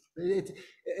genes. I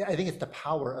think it's the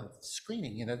power of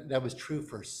screening. You know, that was true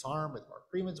for SARM with Mark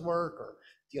Freeman's work, or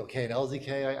DLK and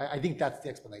LZK. I think that's the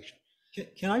explanation.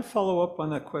 Can I follow up on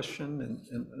that question?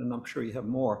 And I'm sure you have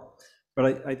more,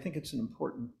 but I think it's an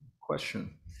important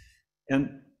question.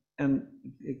 And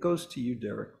it goes to you,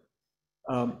 Derek,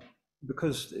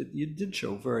 because you did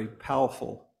show very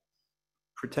powerful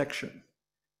protection.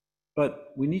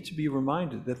 But we need to be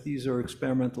reminded that these are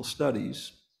experimental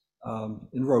studies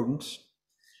in rodents.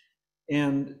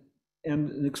 And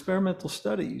in experimental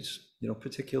studies, you know,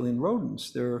 particularly in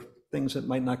rodents, there are things that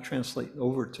might not translate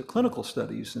over to clinical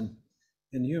studies in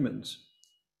humans.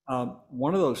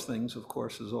 One of those things, of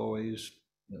course, is always,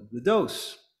 you know, the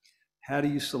dose. How do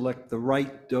you select the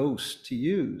right dose to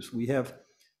use? We have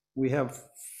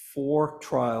 4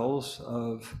 trials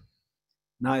of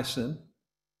niacin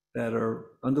that are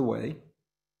underway,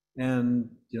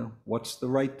 and you know, what's the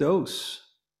right dose?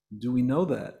 Do we know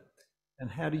that? And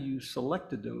how do you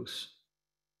select a dose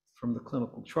from the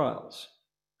clinical trials?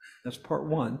 That's part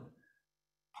 1.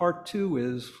 Part 2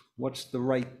 is, what's the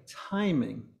right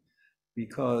timing?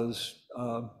 Because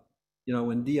you know,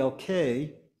 in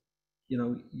DLK, you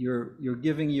know, you're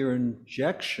giving your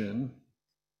injection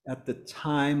at the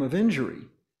time of injury.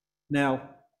 Now,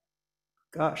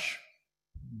 gosh,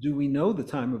 do we know the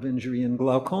time of injury in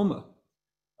glaucoma?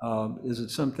 Is it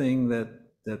something that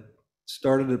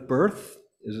started at birth?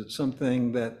 Is it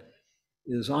something that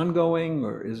is ongoing,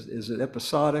 or is it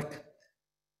episodic?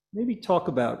 Maybe talk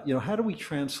about, you know, how do we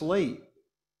translate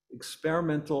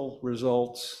experimental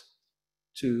results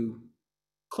to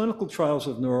clinical trials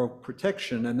of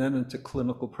neuroprotection and then into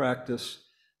clinical practice,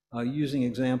 using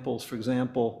examples, for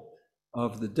example,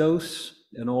 of the dose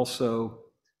and also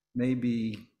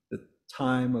maybe the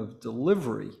time of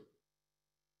delivery.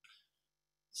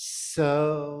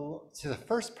 So to the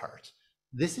first part,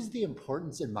 this is the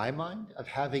importance in my mind of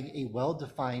having a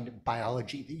well-defined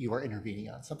biology that you are intervening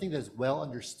on, something that is well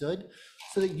understood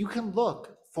so that you can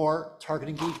look for target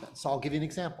engagement. So I'll give you an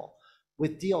example.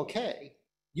 With DLK,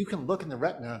 you can look in the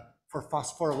retina for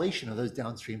phosphorylation of those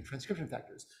downstream transcription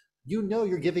factors. You know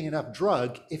you're giving enough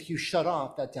drug if you shut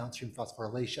off that downstream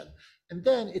phosphorylation. And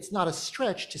then it's not a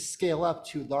stretch to scale up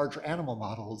to larger animal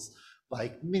models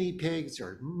like mini pigs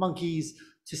or monkeys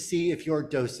to see if your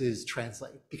doses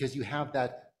translate, because you have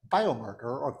that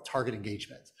biomarker of target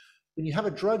engagement. When you have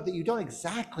a drug that you don't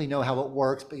exactly know how it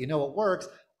works, but you know it works,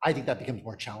 I think that becomes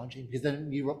more challenging, because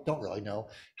then you don't really know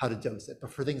how to dose it.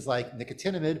 But for things like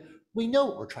nicotinamide, we know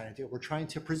what we're trying to do. We're trying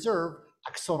to preserve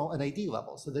axonal NAD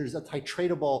levels. So there's a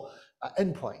titratable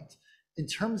endpoint. In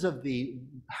terms of the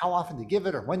how often to give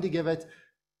it or when to give it,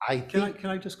 Can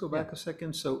I just go back a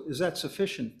second? So is that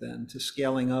sufficient then to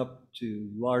scaling up to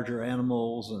larger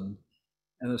animals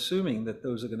and assuming that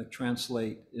those are going to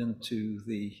translate into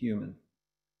the human?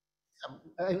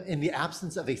 In the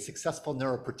absence of a successful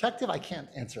neuroprotective, I can't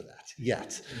answer that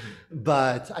yet.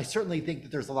 But I certainly think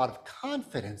that there's a lot of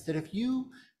confidence that if you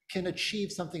can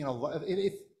achieve something,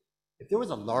 if If there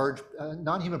was a large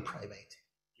non-human primate,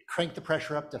 you crank the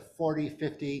pressure up to 40,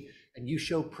 50, and you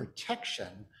show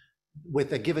protection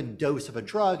with a given dose of a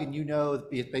drug, and you know,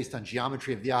 be it based on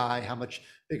geometry of the eye, how much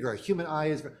bigger a human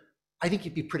eye is, I think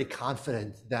you'd be pretty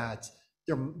confident that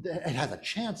it has a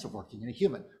chance of working in a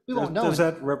human. We won't know. Does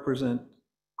that represent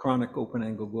chronic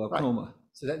open-angle glaucoma? Right.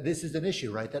 So that this is an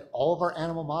issue, right? That all of our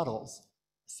animal models,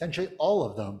 essentially all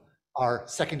of them, are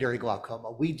secondary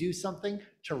glaucoma. We do something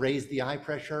to raise the eye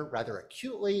pressure rather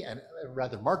acutely and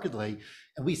rather markedly,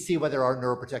 and we see whether our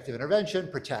neuroprotective intervention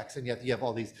protects. And yet you have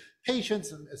all these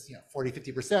patients, 40,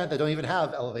 50% that don't even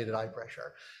have elevated eye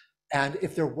pressure. And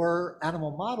if there were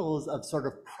animal models of sort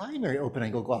of primary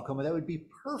open-angle glaucoma, that would be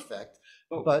perfect.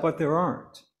 But there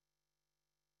aren't.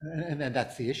 And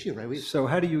that's the issue, right? So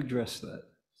how do you address that?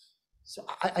 So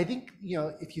I think,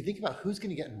 if you think about who's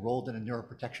going to get enrolled in a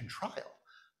neuroprotection trial,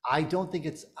 I don't think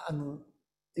it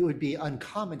would be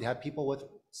uncommon to have people with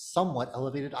somewhat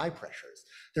elevated eye pressures.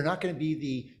 They're not going to be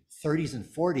the 30s and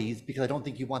 40s, because I don't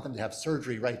think you want them to have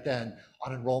surgery right then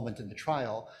on enrollment in the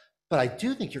trial. But I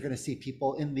do think you're going to see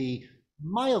people in the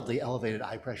mildly elevated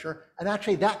eye pressure, and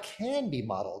actually that can be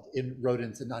modeled in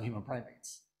rodents and non-human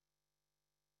primates.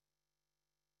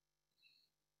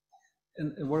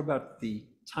 And what about the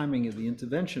timing of the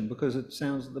intervention? Because it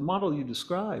sounds, the model you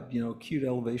described, acute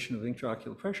elevation of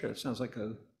intraocular pressure, it sounds like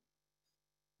a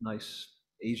nice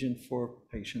agent for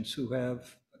patients who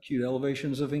have acute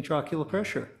elevations of intraocular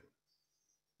pressure.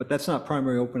 But that's not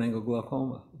primary open-angle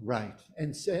glaucoma. Right,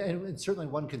 and certainly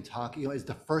one can talk, as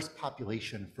the first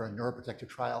population for a neuroprotective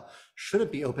trial, should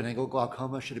it be open-angle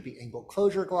glaucoma? Should it be angle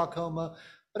closure glaucoma?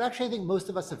 But actually, I think most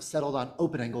of us have settled on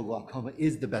open-angle glaucoma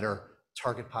is the better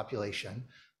target population.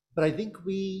 But I think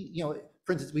we,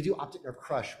 for instance, we do optic nerve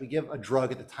crush. We give a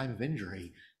drug at the time of injury,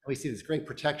 and we see this great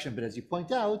protection. But as you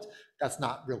point out, that's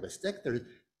not realistic.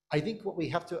 I think what we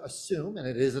have to assume, and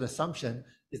it is an assumption,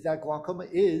 is that glaucoma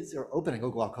or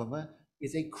open-angle glaucoma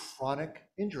is a chronic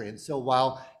injury. And so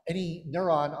while any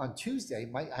neuron on Tuesday,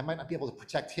 I might not be able to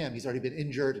protect him, he's already been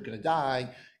injured, going to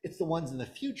die, it's the ones in the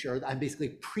future, I'm basically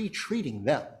pre-treating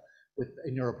them with a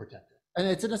neuroprotective. And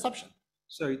it's an assumption.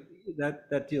 So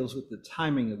that deals with the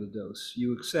timing of the dose.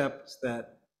 You accept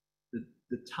that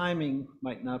the timing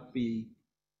might not be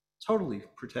totally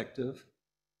protective,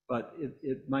 but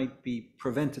it might be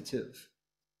preventative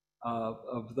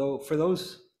for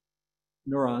those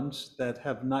neurons that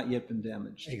have not yet been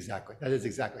damaged. Exactly. That is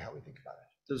exactly how we think about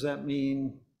it. Does that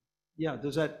mean,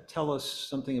 does that tell us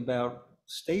something about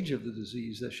stage of the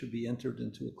disease that should be entered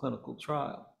into a clinical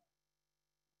trial?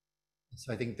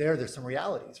 So I think there's some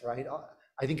realities, right?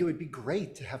 I think it would be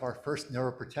great to have our first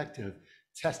neuroprotective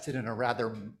tested in a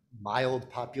rather mild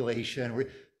population.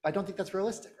 I don't think that's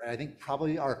realistic, right? I think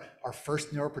probably our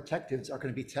first neuroprotectives are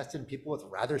going to be tested in people with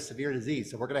rather severe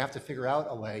disease. So we're going to have to figure out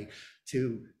a way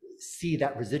to see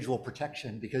that residual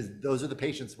protection, because those are the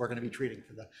patients we're going to be treating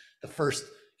for the first,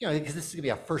 because this is going to be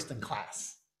a first in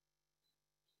class.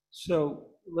 So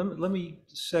let me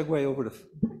segue over to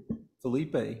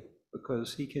Felipe,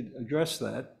 because he could address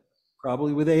that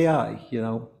probably with AI,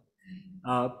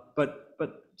 but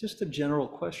just a general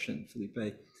question,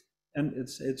 Felipe, and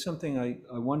it's something I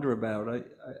wonder about.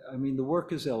 I mean, the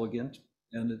work is elegant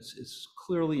and it's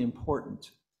clearly important.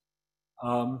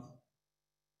 How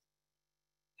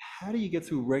do you get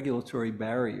through regulatory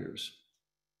barriers?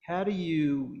 How do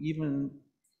you even,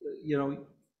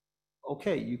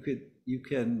 okay, you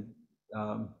can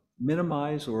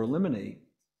minimize or eliminate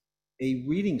a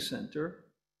reading center.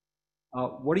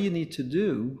 What do you need to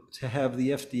do to have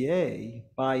the FDA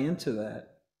buy into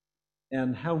that?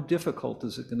 And how difficult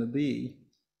is it going to be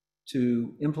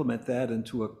to implement that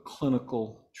into a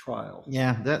clinical trial?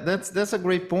 Yeah, that's a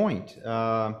great point.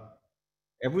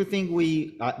 Everything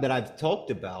that I've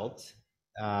talked about,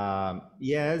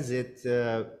 yes, it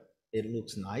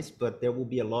looks nice, but there will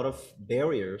be a lot of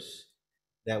barriers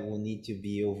that will need to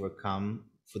be overcome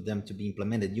for them to be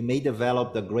implemented. You may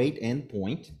develop a great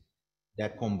endpoint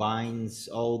that combines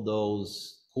all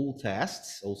those cool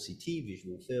tests, OCT,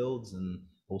 visual fields, and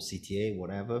OCTA,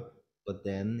 whatever, but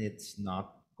then it's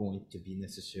not going to be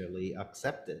necessarily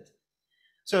accepted.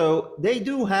 So they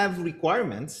do have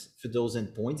requirements for those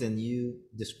endpoints, and you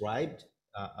described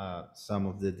some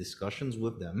of the discussions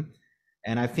with them.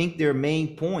 And I think their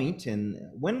main point, and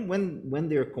when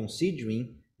they're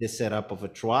considering the setup of a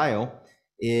trial,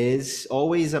 is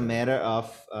always a matter of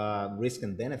risk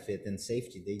and benefit and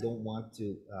safety. They don't want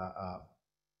to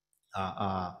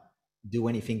do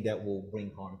anything that will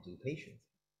bring harm to the patient.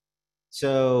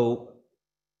 So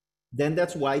then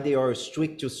that's why they are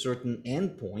strict to certain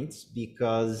endpoints,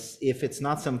 because if it's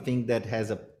not something that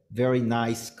has a very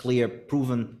nice, clear,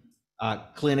 proven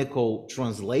clinical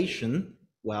translation,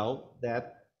 well,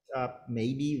 that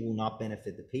maybe will not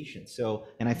benefit the patient. So,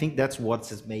 and I think that's what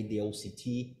has made the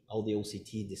OCT, all the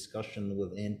OCT discussion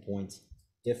with endpoints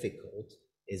difficult,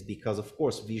 is because, of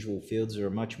course, visual fields are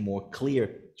a much more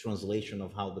clear translation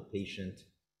of how the patient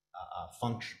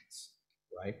functions,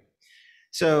 right?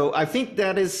 So I think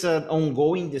that is an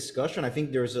ongoing discussion. I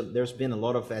think there's been a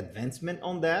lot of advancement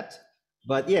on that.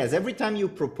 But yes, every time you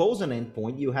propose an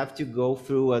endpoint, you have to go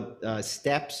through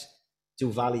steps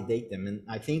to validate them. And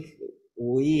I think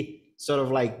we sort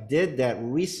of like did that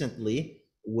recently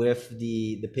with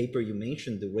the paper you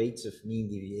mentioned, the rates of mean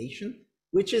deviation,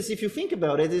 which is, if you think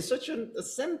about it, is such a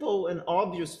simple and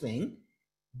obvious thing,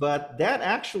 but that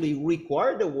actually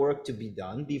required the work to be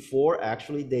done before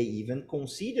actually they even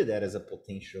consider that as a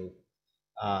potential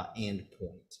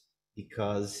endpoint.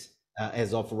 Because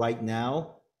as of right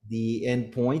now, the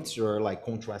endpoints are like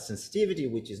contrast sensitivity,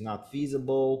 which is not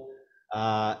feasible,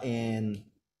 and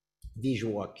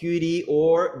visual acuity,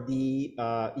 or the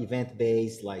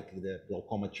event-based, like the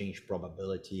glaucoma change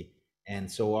probability. And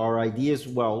so our idea is,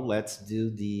 well, let's do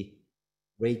the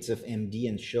rates of MD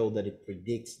and show that it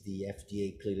predicts the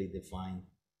FDA clearly defined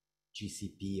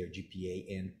GCP or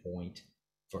GPA endpoint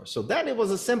first. So that it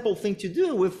was a simple thing to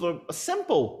do with a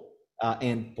simple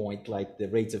endpoint like the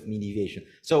rates of mean deviation.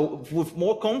 So with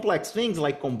more complex things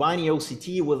like combining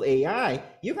OCT with AI,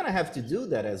 you're going to have to do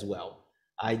that as well.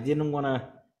 I didn't want to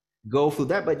go through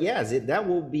that, but yes, that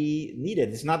will be needed.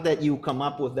 It's not that you come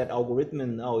up with that algorithm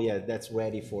and, oh yeah, that's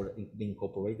ready for being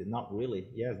incorporated. Not really.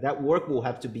 Yeah, that work will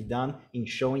have to be done in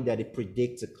showing that it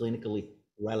predicts a clinically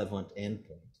relevant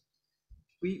endpoint.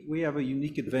 We have a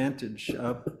unique advantage,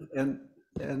 and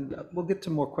we'll get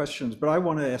to more questions, but I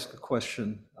want to ask a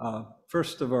question,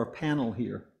 first of our panel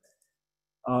here.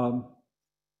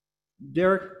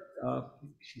 Derek,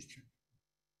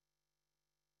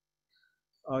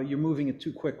 you're moving it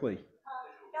too quickly.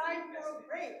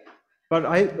 But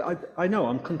I know,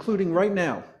 I'm concluding right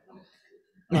now.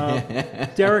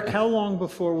 Derek, how long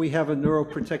before we have a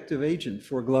neuroprotective agent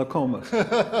for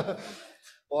glaucoma?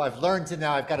 Well, I've learned to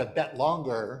now I've got to bet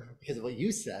longer because of what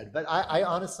you said, but I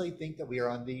honestly think that we are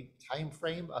on the time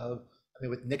frame of, I mean,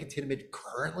 with nicotinamide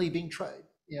currently being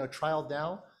trialed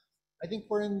now, I think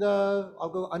we're in I'll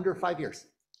go under 5 years.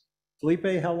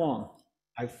 Felipe, how long?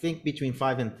 I think between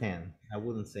 5 and 10. I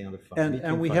wouldn't say under 5.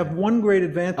 And we have one great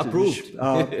advantage.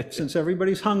 Approved. Since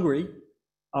everybody's hungry,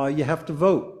 you have to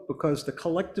vote, because the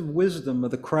collective wisdom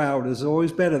of the crowd is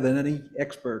always better than any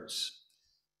experts.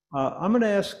 I'm going to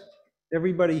ask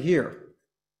everybody here,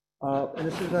 and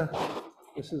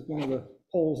this is one of the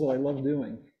polls that I love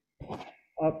doing.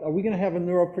 Are we going to have a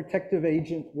neuroprotective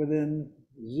agent within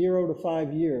 0 to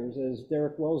 5 years, as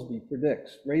Derek Welsbie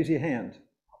predicts? Raise your hand.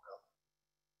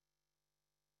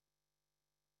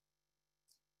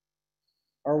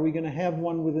 Are we going to have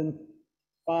one within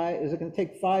 5? Is it going to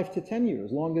take 5 to 10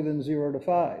 years, longer than 0 to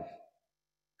 5?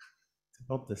 It's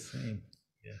about the same,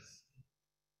 yes.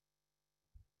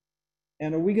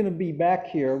 And are we going to be back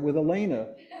here with Elena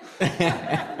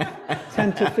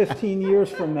 10 to 15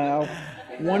 years from now,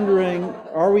 wondering,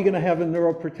 are we going to have a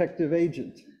neuroprotective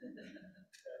agent?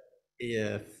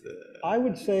 Yes. I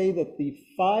would say that the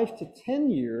 5 to 10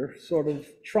 year sort of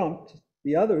trumped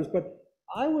the others, but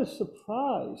I was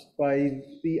surprised by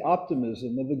the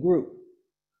optimism of the group.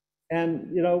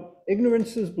 And, you know,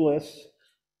 ignorance is bliss.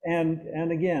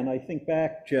 And again, I think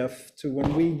back, Jeff, to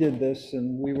when we did this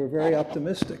and we were very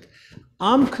optimistic.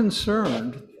 I'm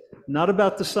concerned not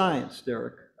about the science,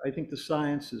 Derek. I think the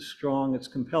science is strong, it's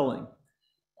compelling.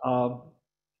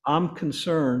 I'm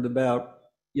concerned about,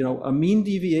 you know, a mean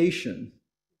deviation,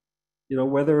 you know,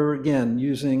 whether, again,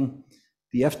 using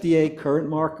the FDA current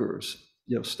markers,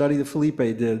 you know, study that Felipe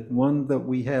did, one that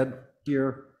we had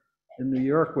here in New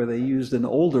York where they used an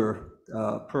older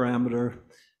parameter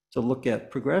to look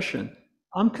at progression.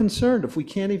 I'm concerned if we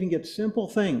can't even get simple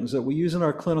things that we use in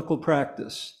our clinical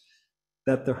practice,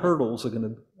 that the hurdles are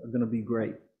going to be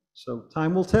great. So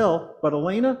time will tell. But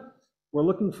Elena, we're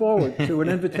looking forward to an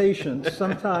invitation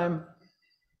sometime,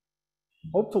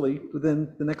 hopefully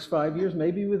within the next 5 years,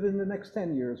 maybe within the next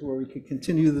 10 years, where we could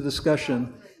continue the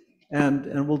discussion.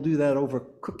 And we'll do that over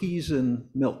cookies and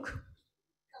milk.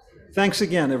 Thanks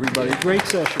again, everybody. Great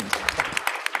session.